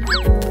me.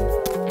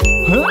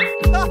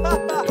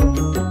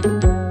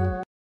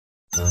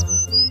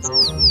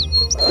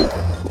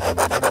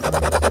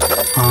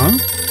 Huh?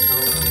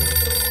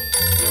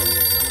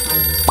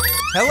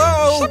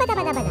 Hello?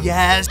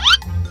 Yes.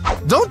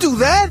 Don't do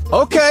that.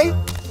 Okay.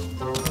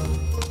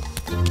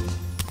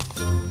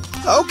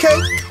 Okay.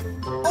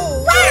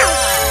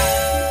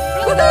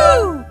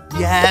 Woohoo!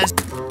 Yes.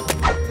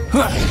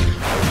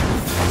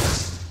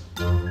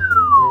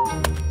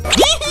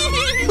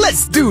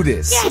 Let's do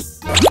this. Yes!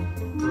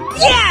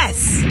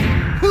 Yes!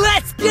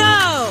 Let's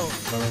go!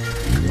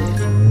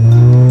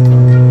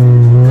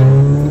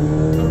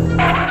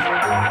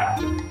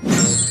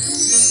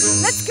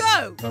 Let's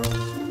go!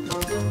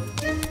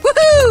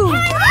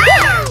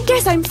 Woohoo!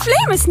 Guess I'm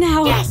famous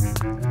now. Yes!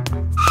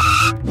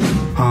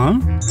 Huh?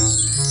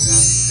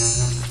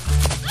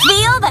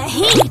 Feel the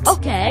heat!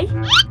 Okay.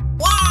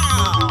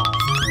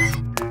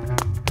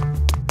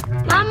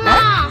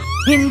 Mama!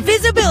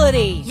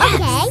 Invisibility!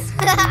 Okay.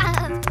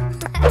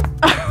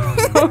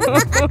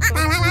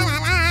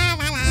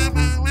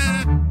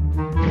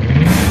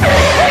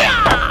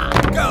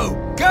 Go,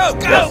 go,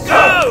 go,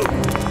 go!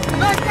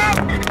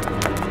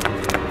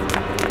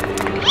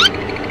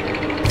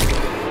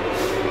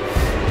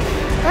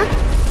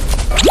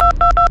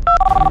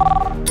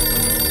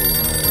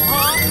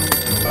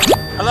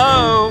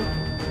 Hello?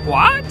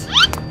 What?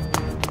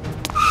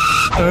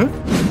 Huh?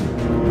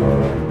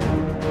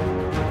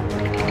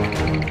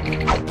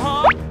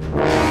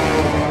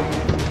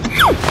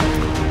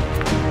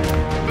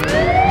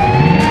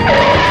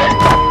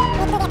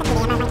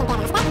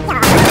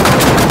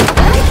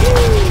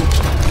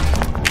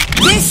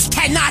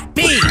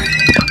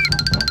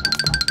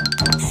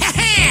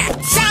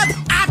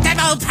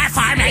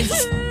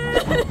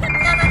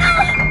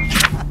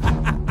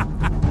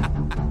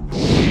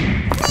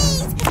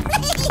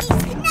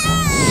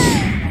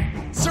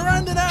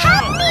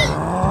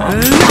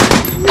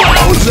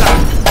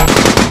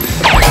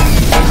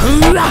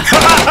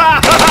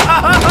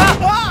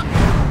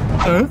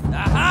 Hey!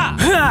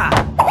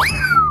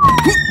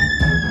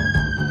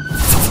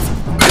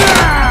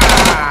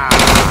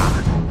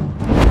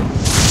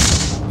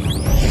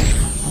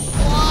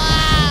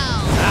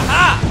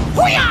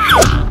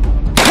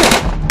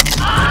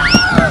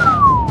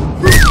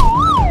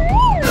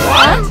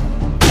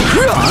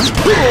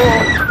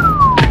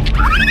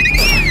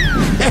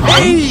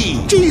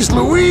 Jeez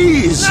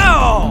Louise!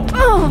 No!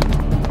 Oh.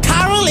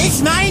 Carl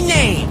is my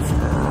name.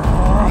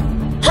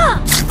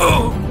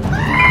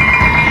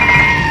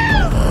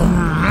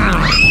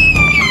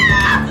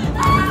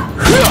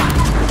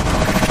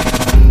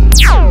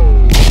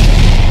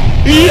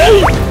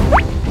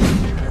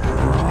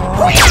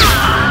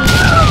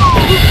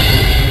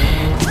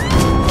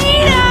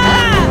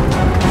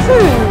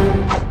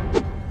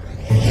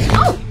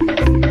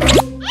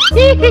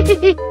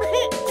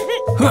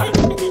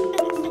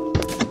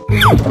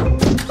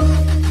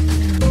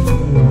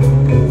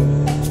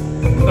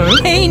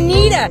 Hey,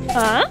 Nita!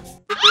 Huh?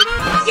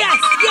 Yes,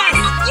 yes,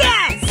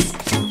 yes!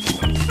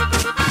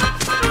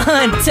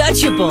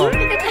 Untouchable!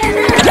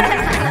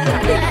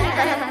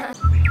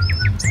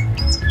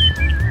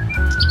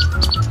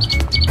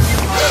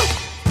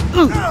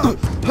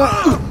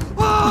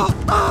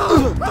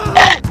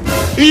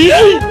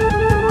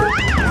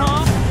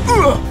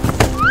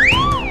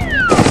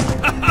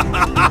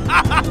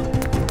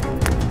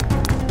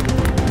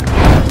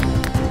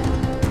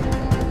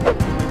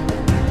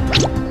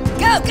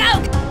 Go, go!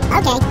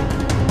 Okay.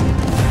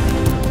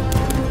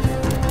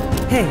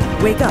 Hey,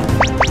 wake up.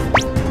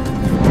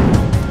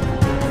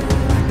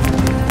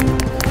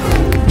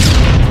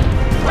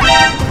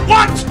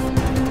 What?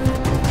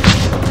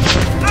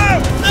 Oh,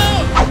 no!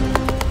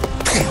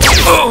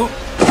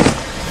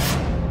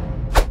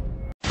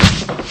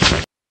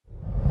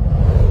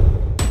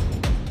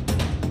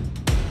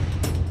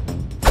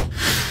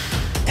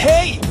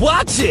 Hey,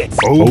 watch it!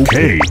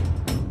 Okay.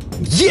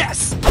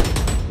 Yes!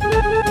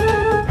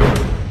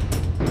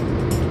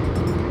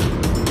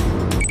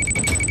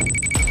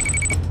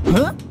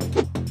 Huh?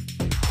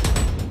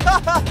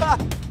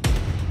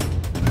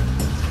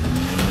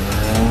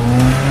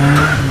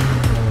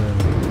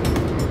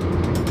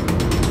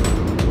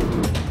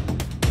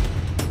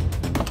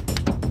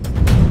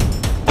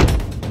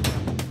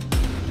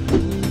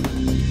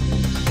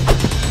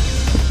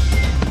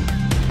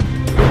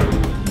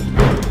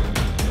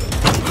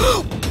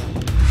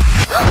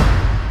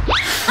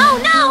 Oh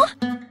no!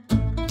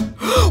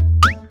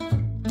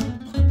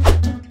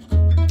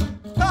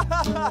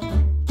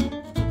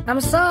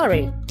 I'm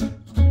sorry.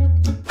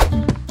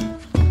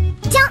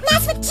 Don't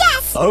mess with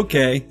Jess!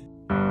 Okay.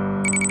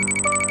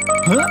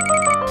 Huh?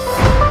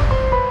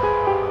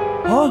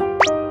 Huh?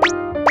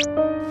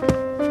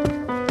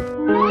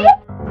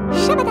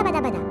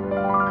 Shabba-dabba-dabba-da.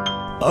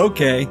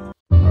 Okay.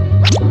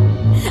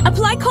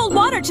 Apply cold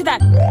water to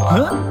that.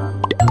 Huh?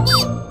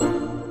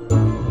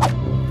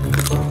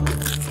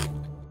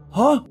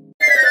 Huh?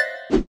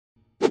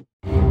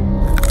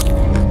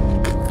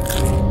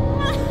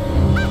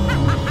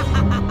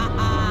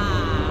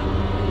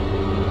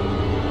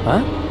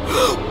 Huh?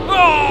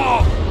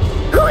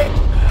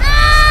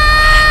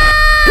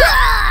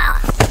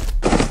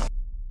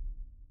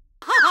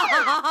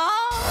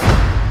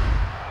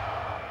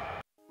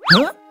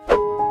 Huh?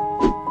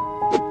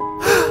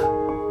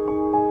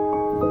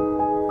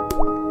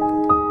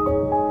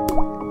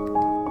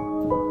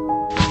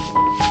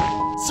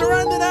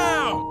 Surrender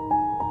now!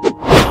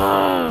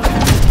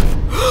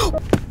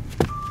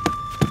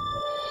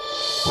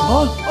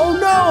 Huh? Oh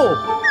no!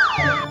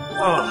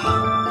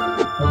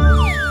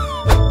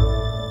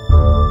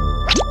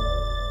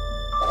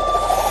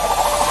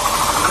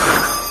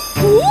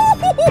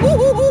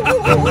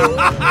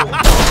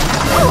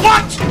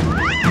 What?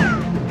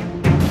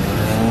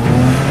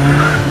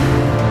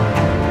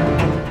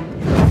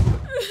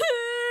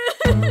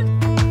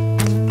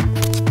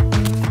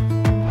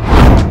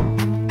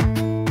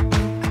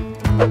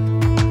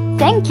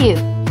 Thank you.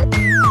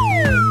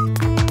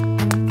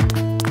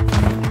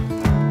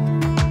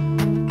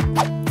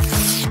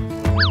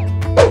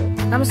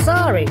 I'm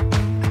sorry.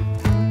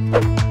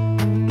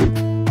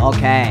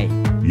 Okay.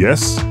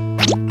 Yes?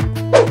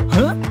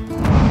 Huh?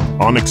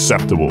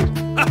 Unacceptable.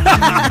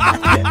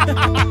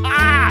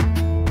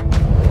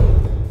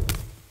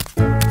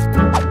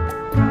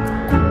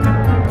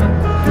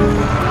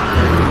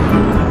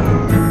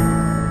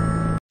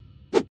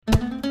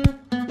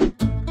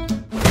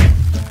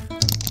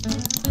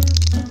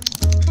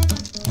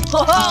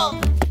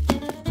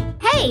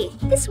 Hey,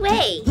 this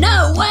way.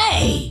 No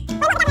way!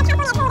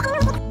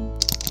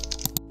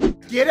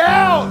 Get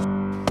out!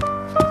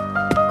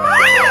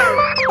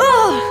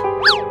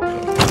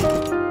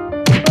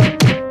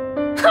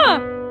 Huh!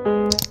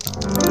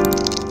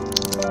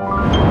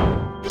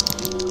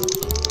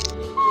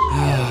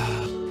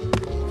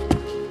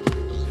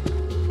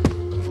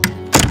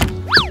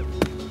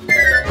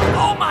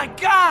 Oh my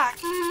god!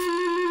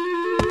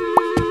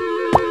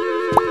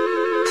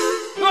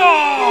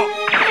 Oh!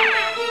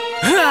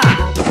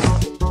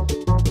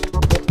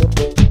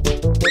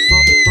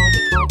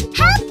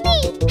 Help me!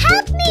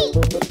 Help me!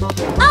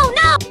 Oh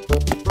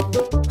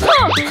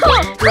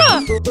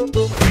No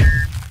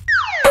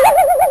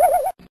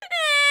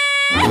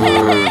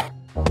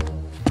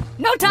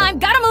time,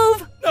 gotta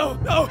move! No,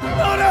 no,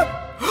 no, no!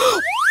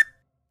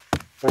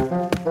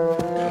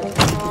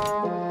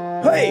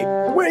 Hey,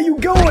 where are you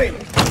going?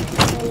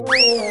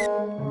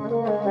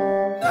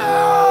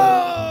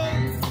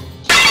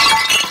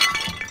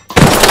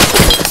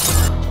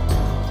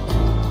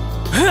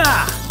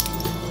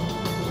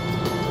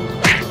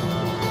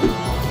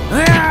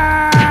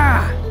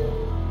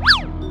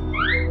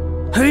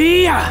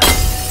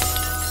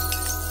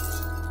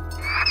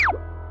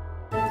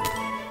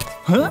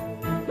 Huh?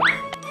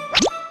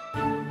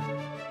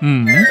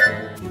 Hmm?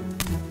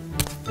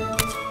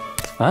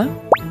 Huh?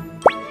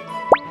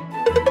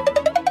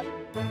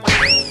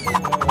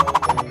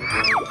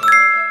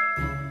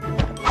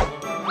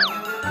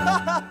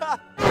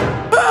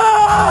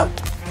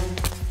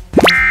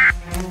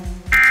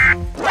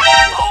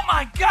 Oh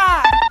my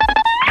God!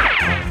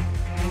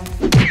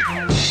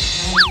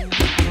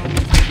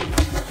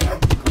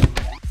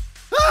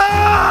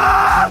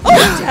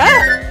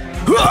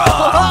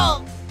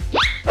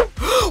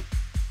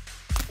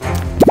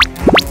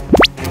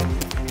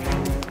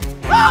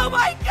 Oh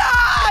my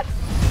God!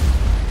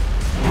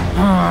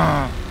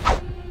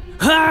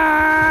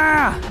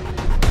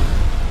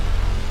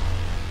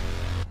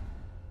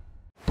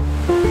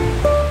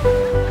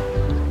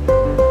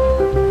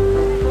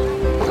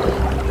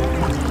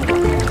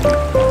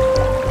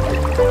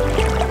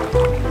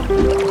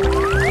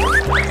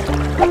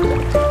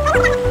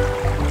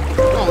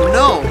 Oh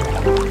no!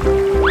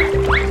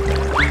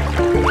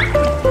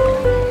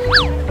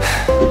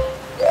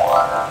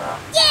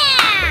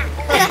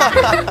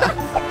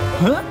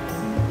 Huh?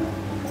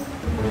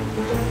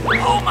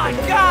 Oh my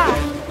God!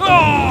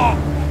 Oh!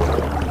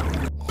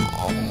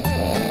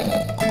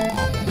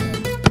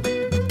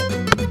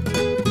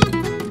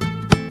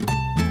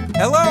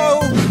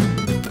 Hello?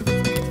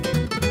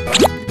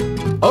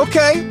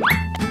 Okay.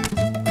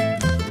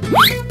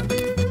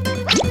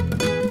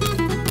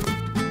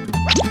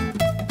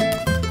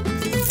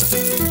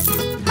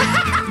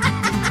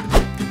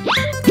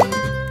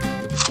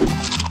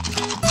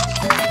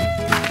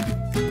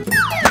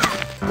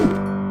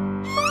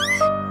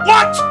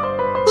 What?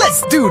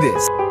 Let's do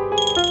this.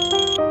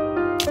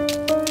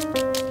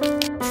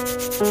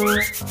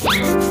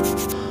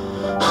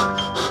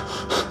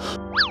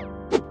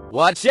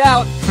 Watch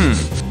out!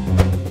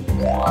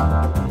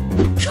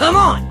 Come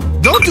on!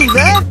 Don't do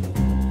that.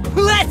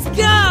 Let's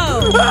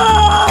go!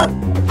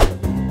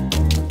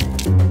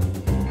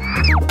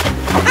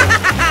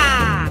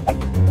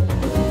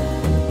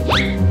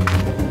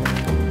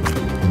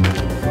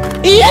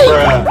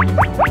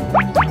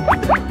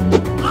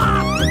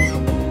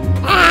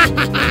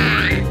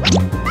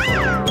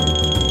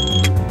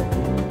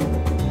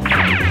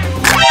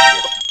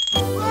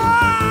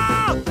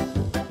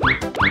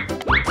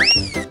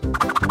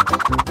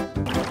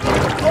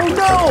 Oh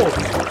no!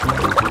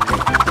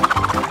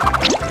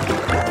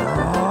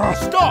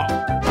 Stop!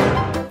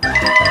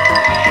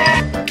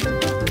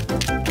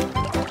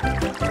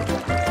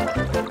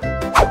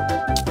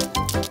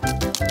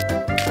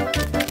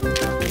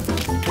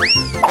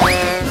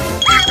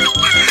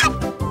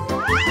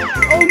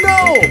 Oh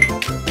no!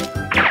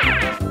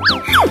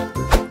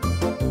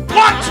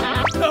 What?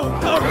 No,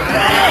 no.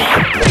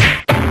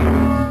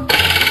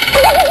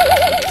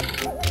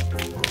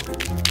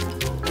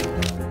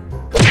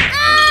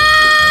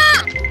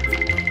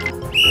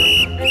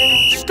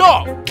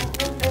 Stop!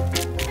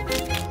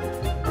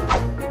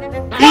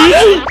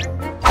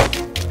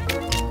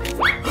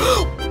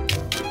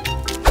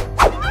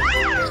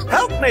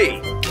 Help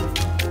me!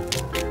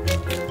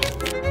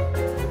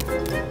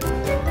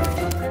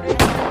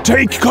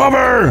 Take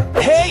cover!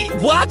 Hey,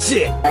 watch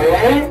it!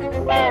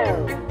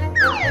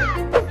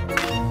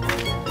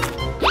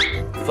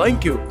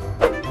 Thank you.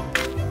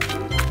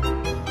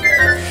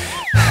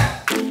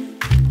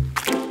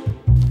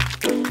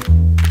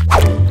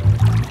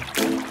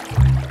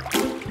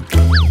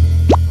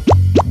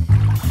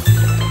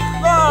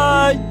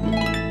 Bye!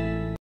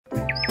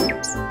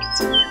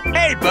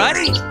 Hey,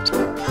 buddy!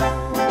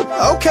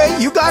 Okay,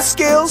 you got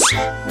skills.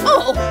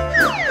 Oh!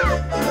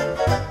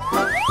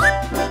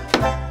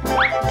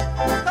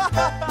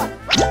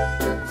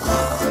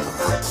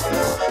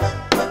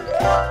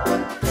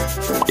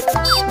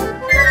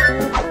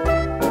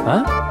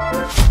 Huh?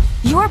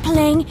 You're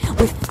playing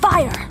with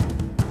fire!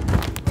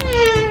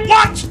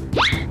 What?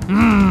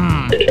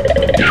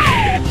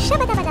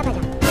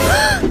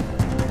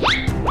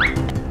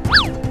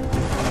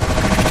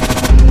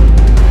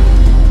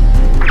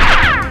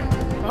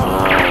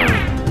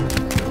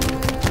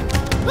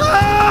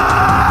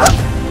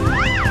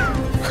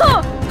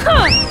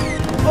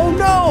 Oh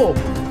no!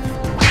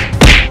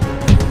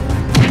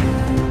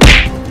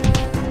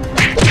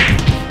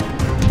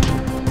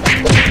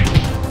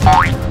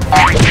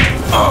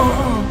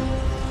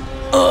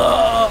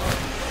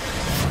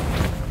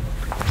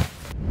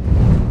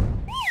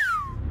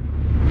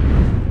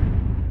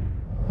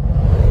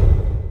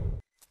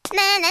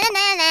 Na na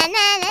na na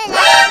na na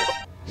na.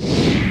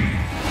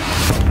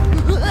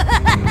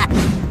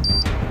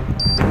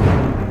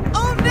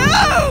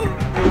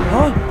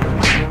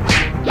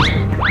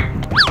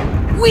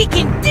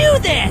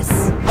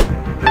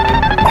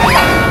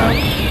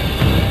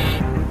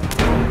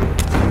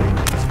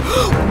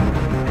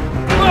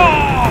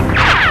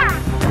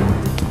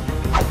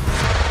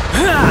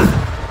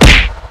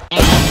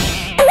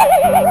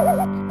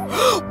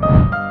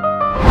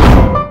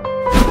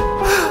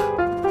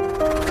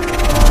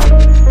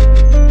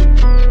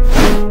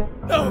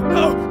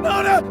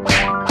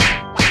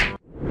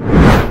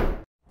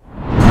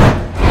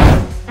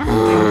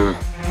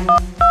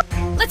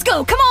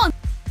 go! Come on!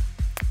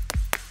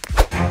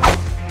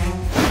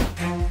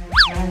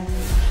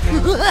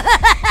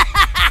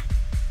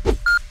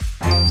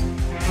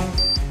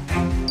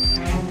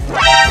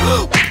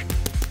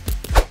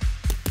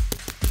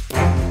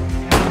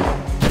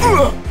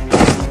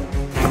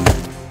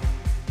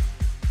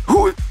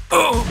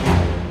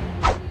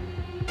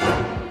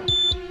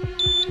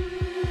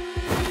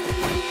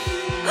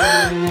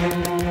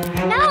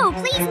 No,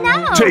 please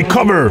no! Take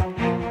cover!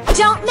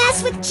 Don't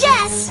mess with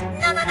Jess!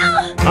 No, no,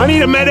 no! I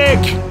need a medic!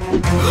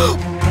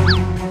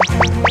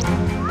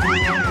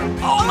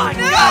 Oh my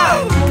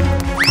god!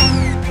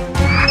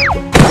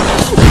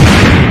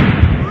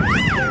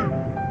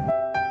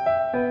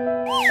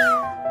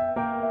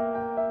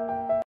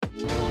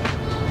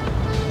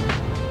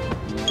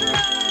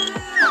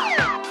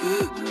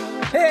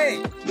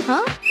 Hey!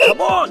 Huh?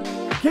 Come on!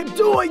 Keep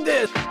doing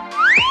this!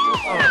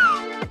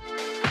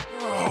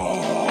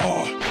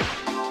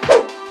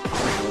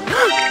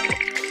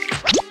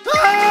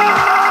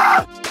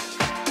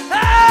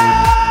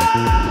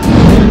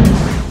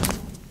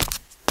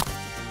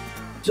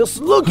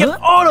 Just look at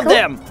all of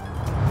them!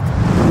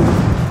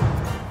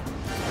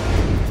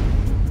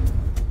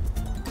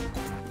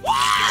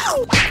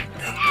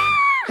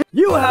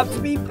 You have to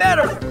be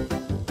better!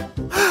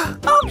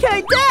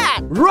 Okay,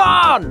 Dad!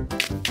 Run!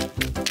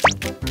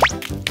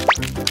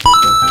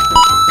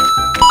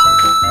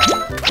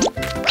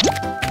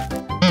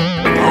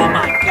 Oh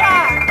my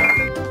god!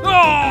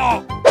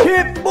 Oh!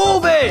 Keep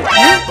moving!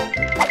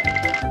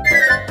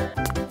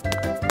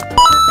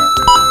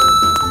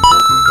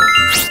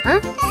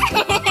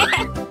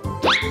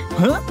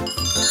 Huh?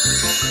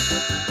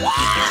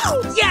 Wow!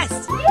 Yes!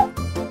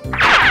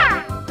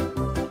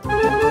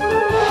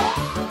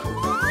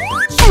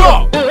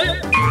 Stop!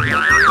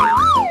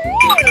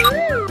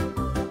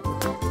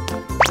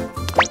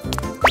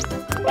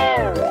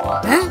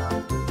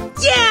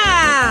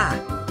 Yeah!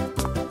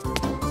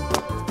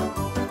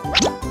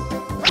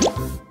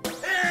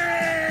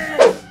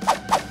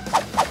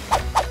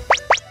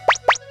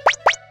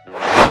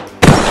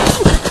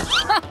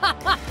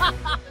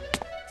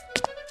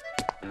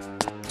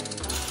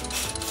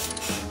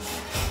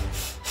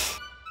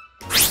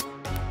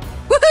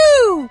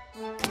 Woohoo!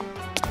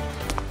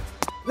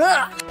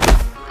 Ah!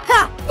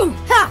 Ha!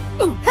 Ha!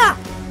 Ha!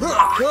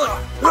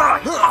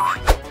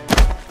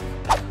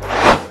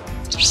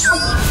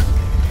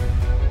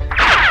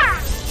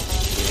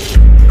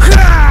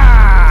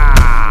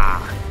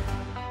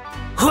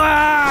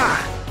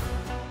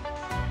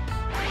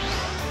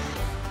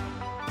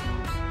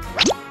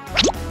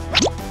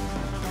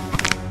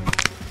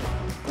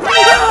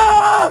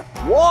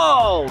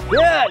 Whoa!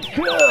 Good,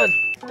 good!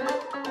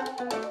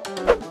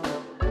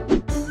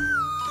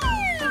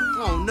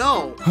 Oh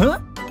no! Huh?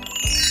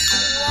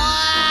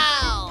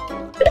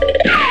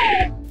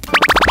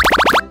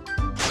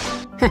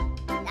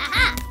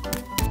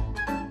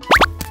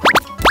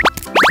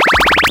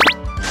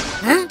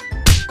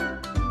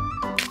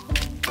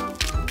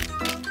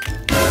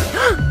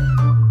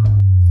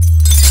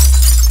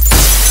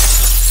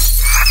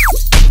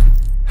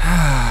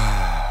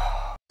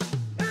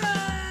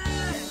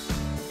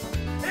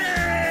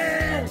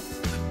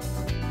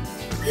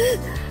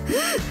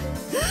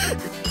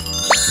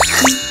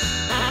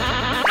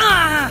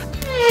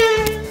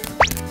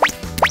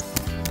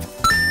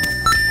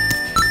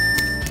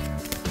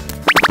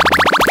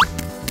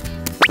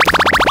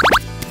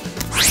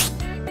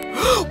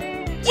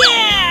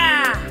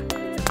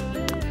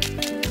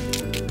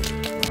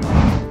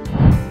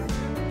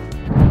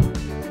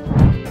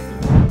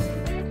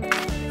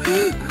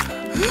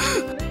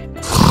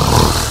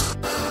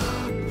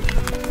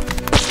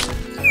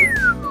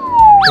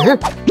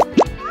 Aha!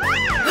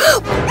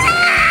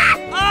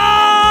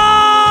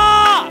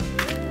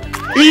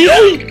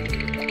 Yeah!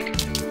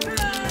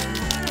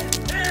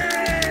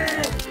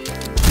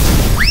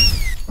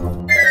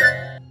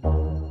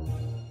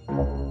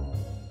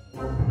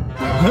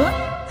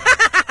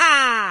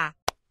 Ah!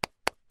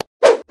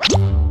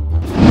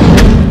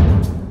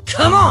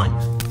 Come on!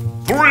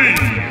 3,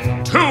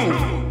 2,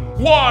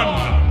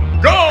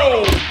 1,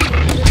 go!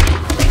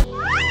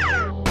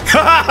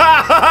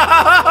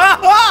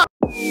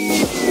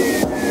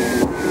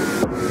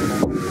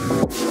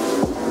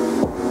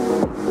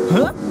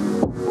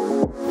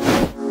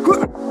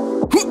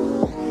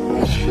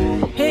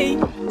 Hey,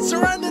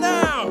 surrender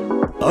now!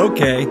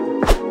 Okay.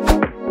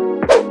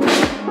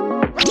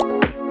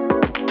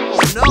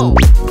 No!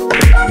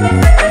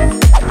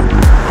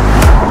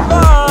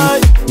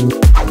 Bye!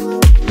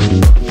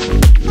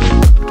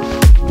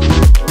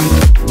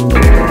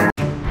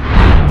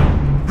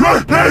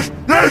 Yes!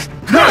 Yes!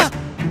 Yes!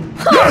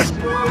 Yes!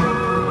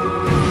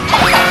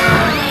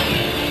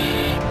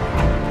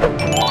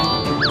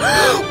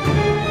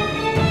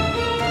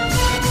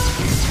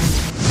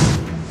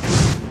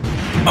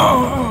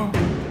 No!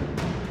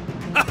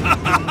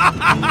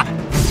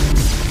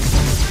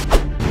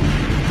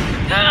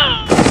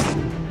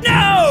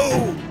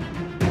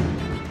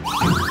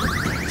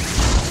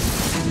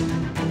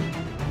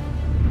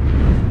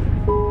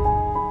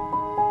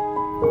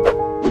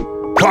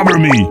 bother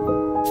me!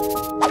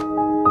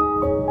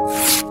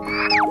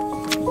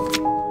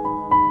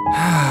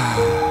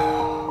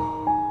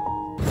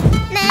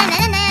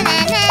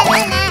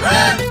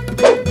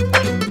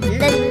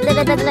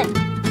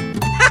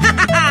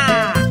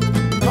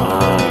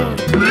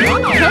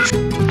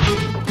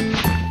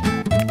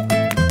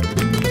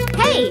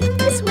 Hey,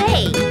 this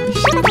way.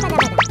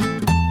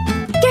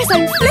 Guess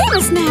I'm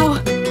famous now.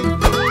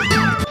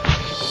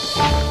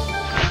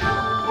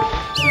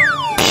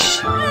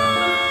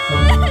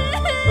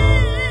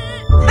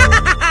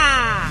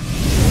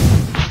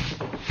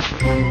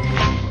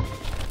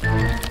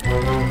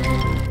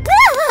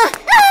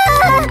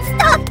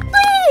 Stop,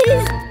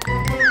 please!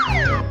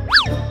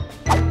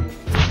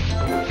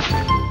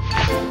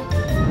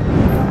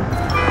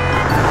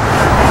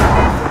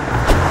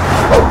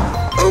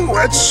 Oh,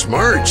 that's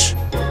smart.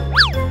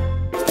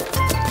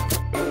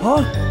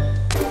 Huh?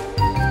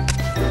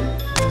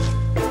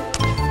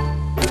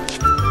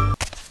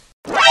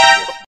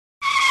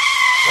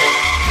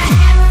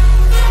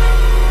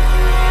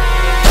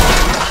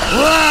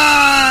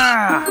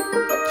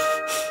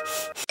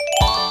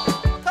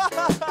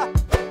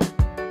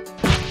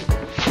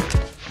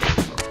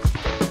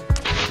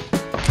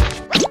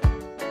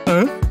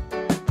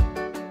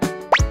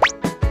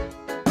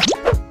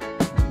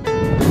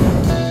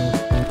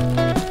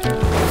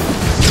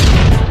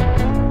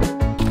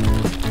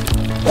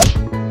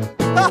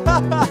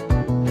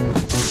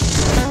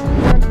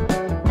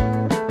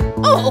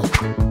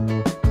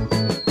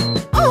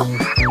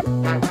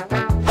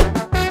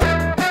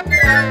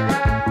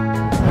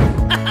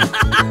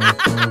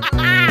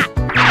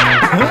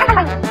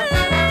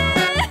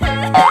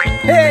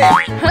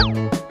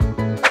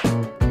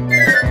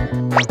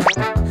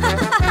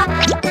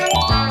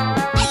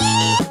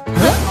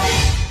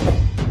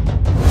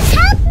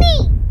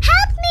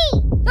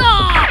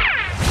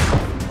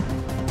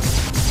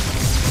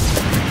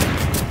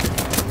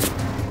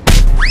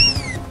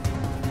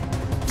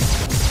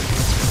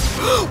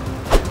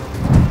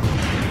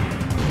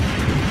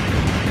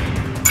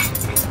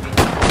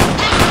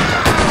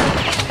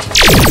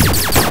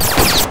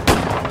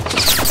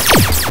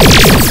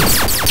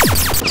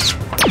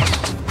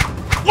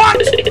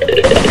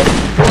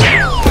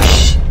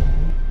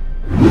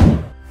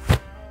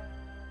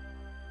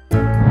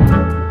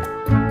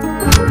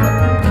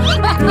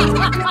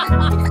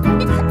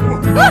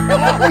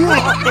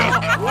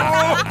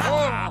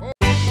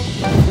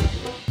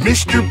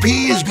 Mr.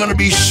 P is gonna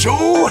be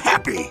so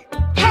happy.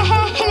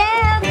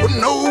 Hello.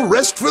 No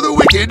rest for the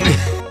wicked.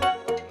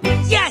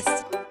 Yes!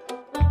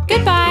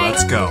 Goodbye.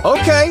 Let's go.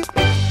 Okay.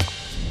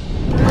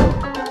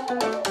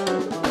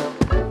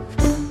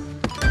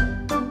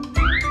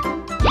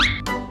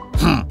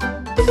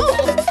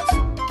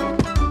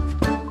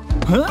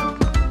 Huh?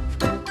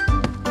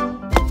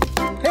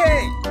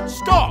 Hey!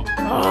 Stop!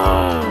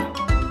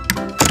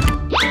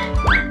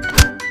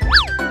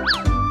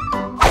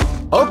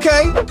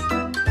 Okay.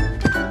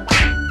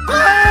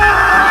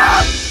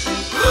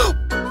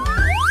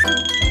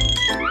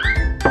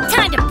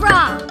 Time to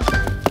brawl.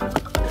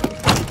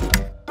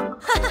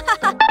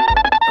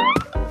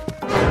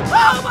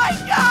 Oh my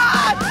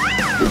god!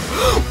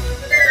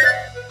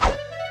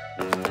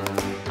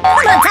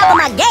 I'm on top of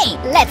my game.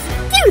 Let's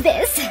do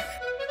this.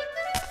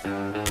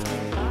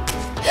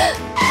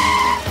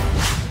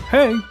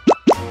 Hey.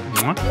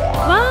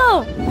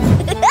 Wow.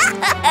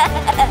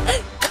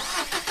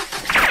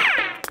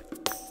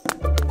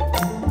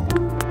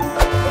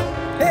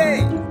 Hey!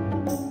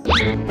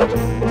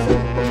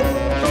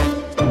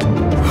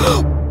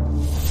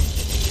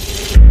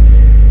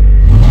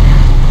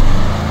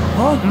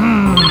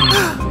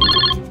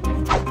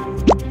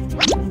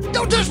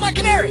 Don't touch my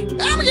canary!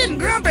 I'm getting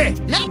grumpy!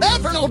 Not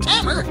bad for an old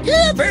timer!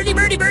 Yeah, birdie,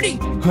 birdie, birdie!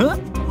 Huh?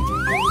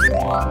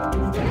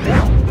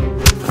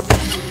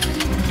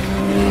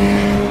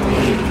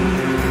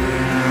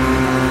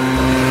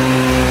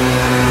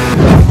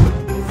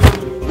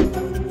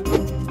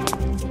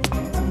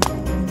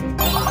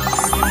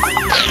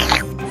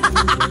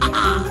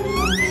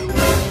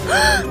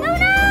 Oh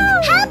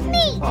no! Help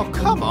me! Oh,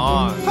 come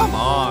on. Come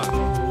on.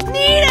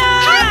 Nina!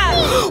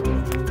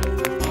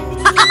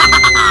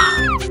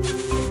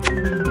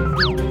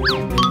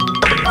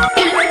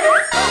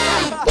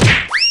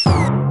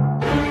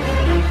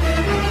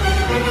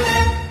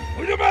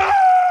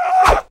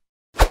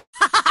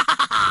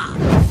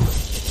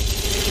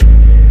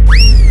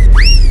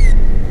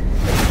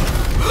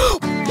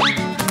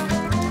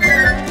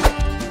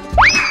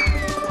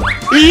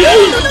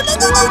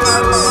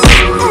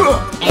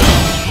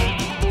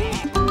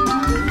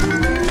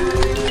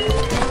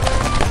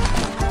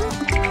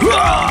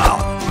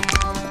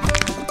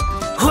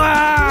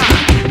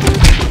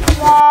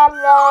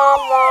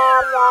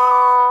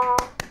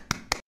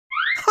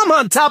 I'm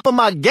on top of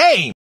my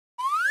game.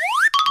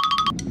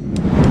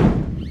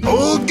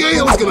 Old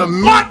Gale's gonna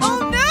what?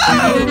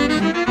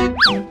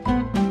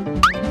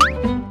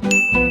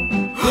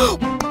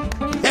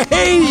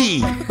 Hey!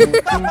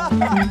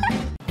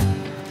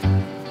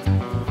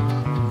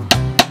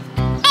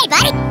 Hey,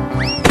 buddy.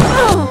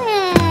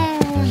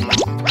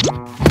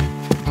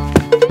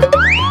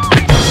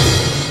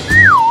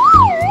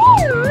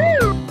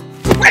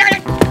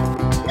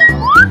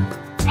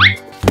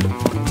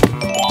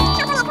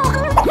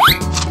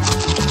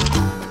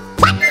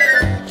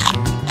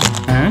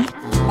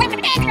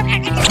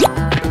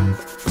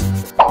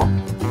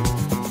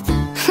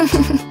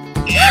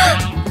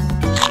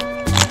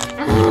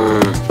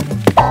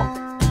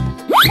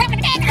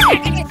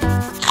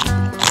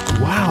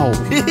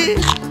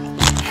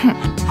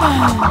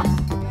 Huh?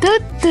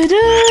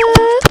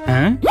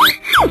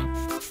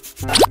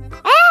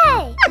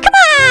 Hey!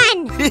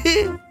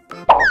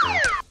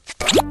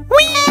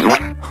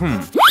 Come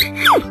on!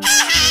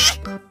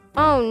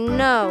 Oh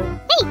no.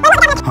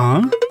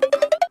 Huh?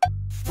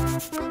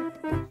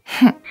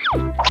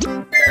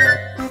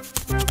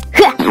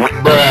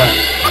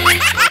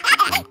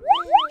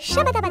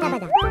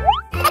 Shabba-dabba-dabba-da.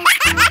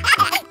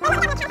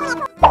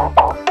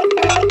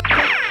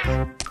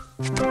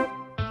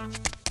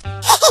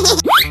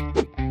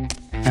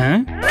 Huh?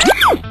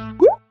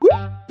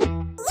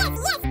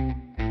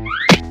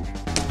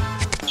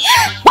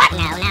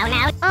 No, no,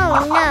 no. Oh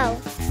no.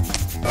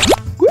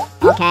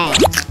 Okay.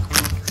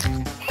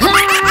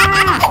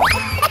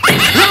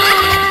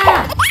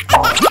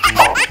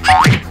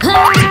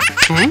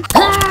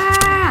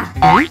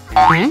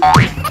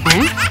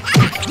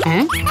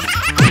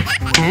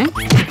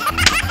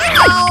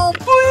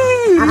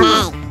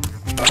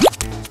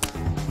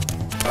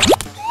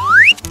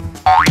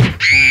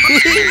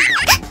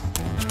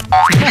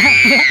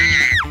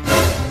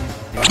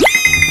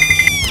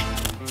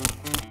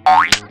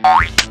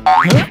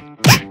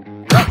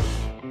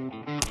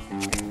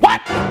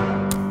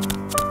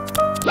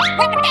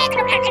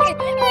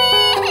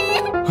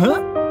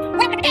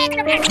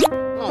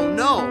 Oh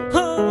no!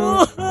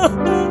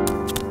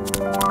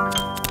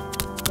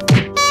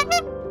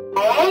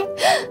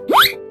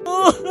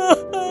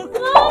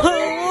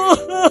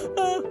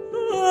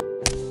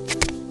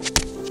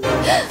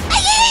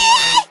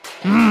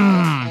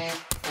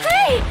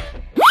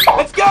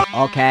 Let's go!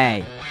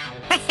 Okay.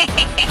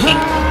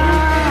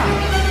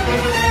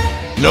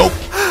 Nope.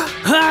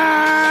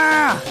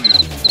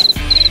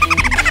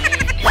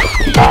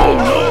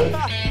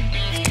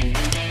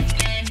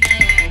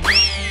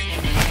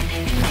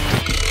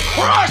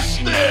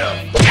 Crush them!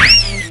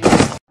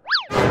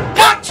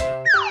 What?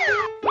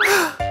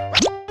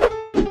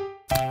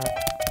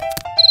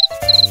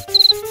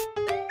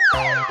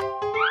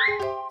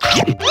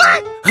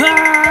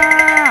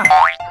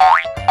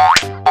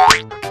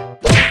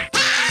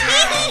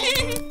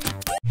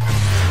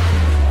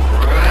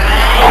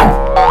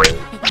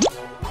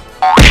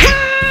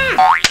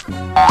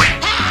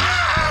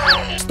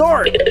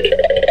 Start!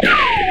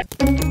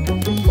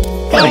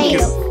 Thank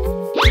you.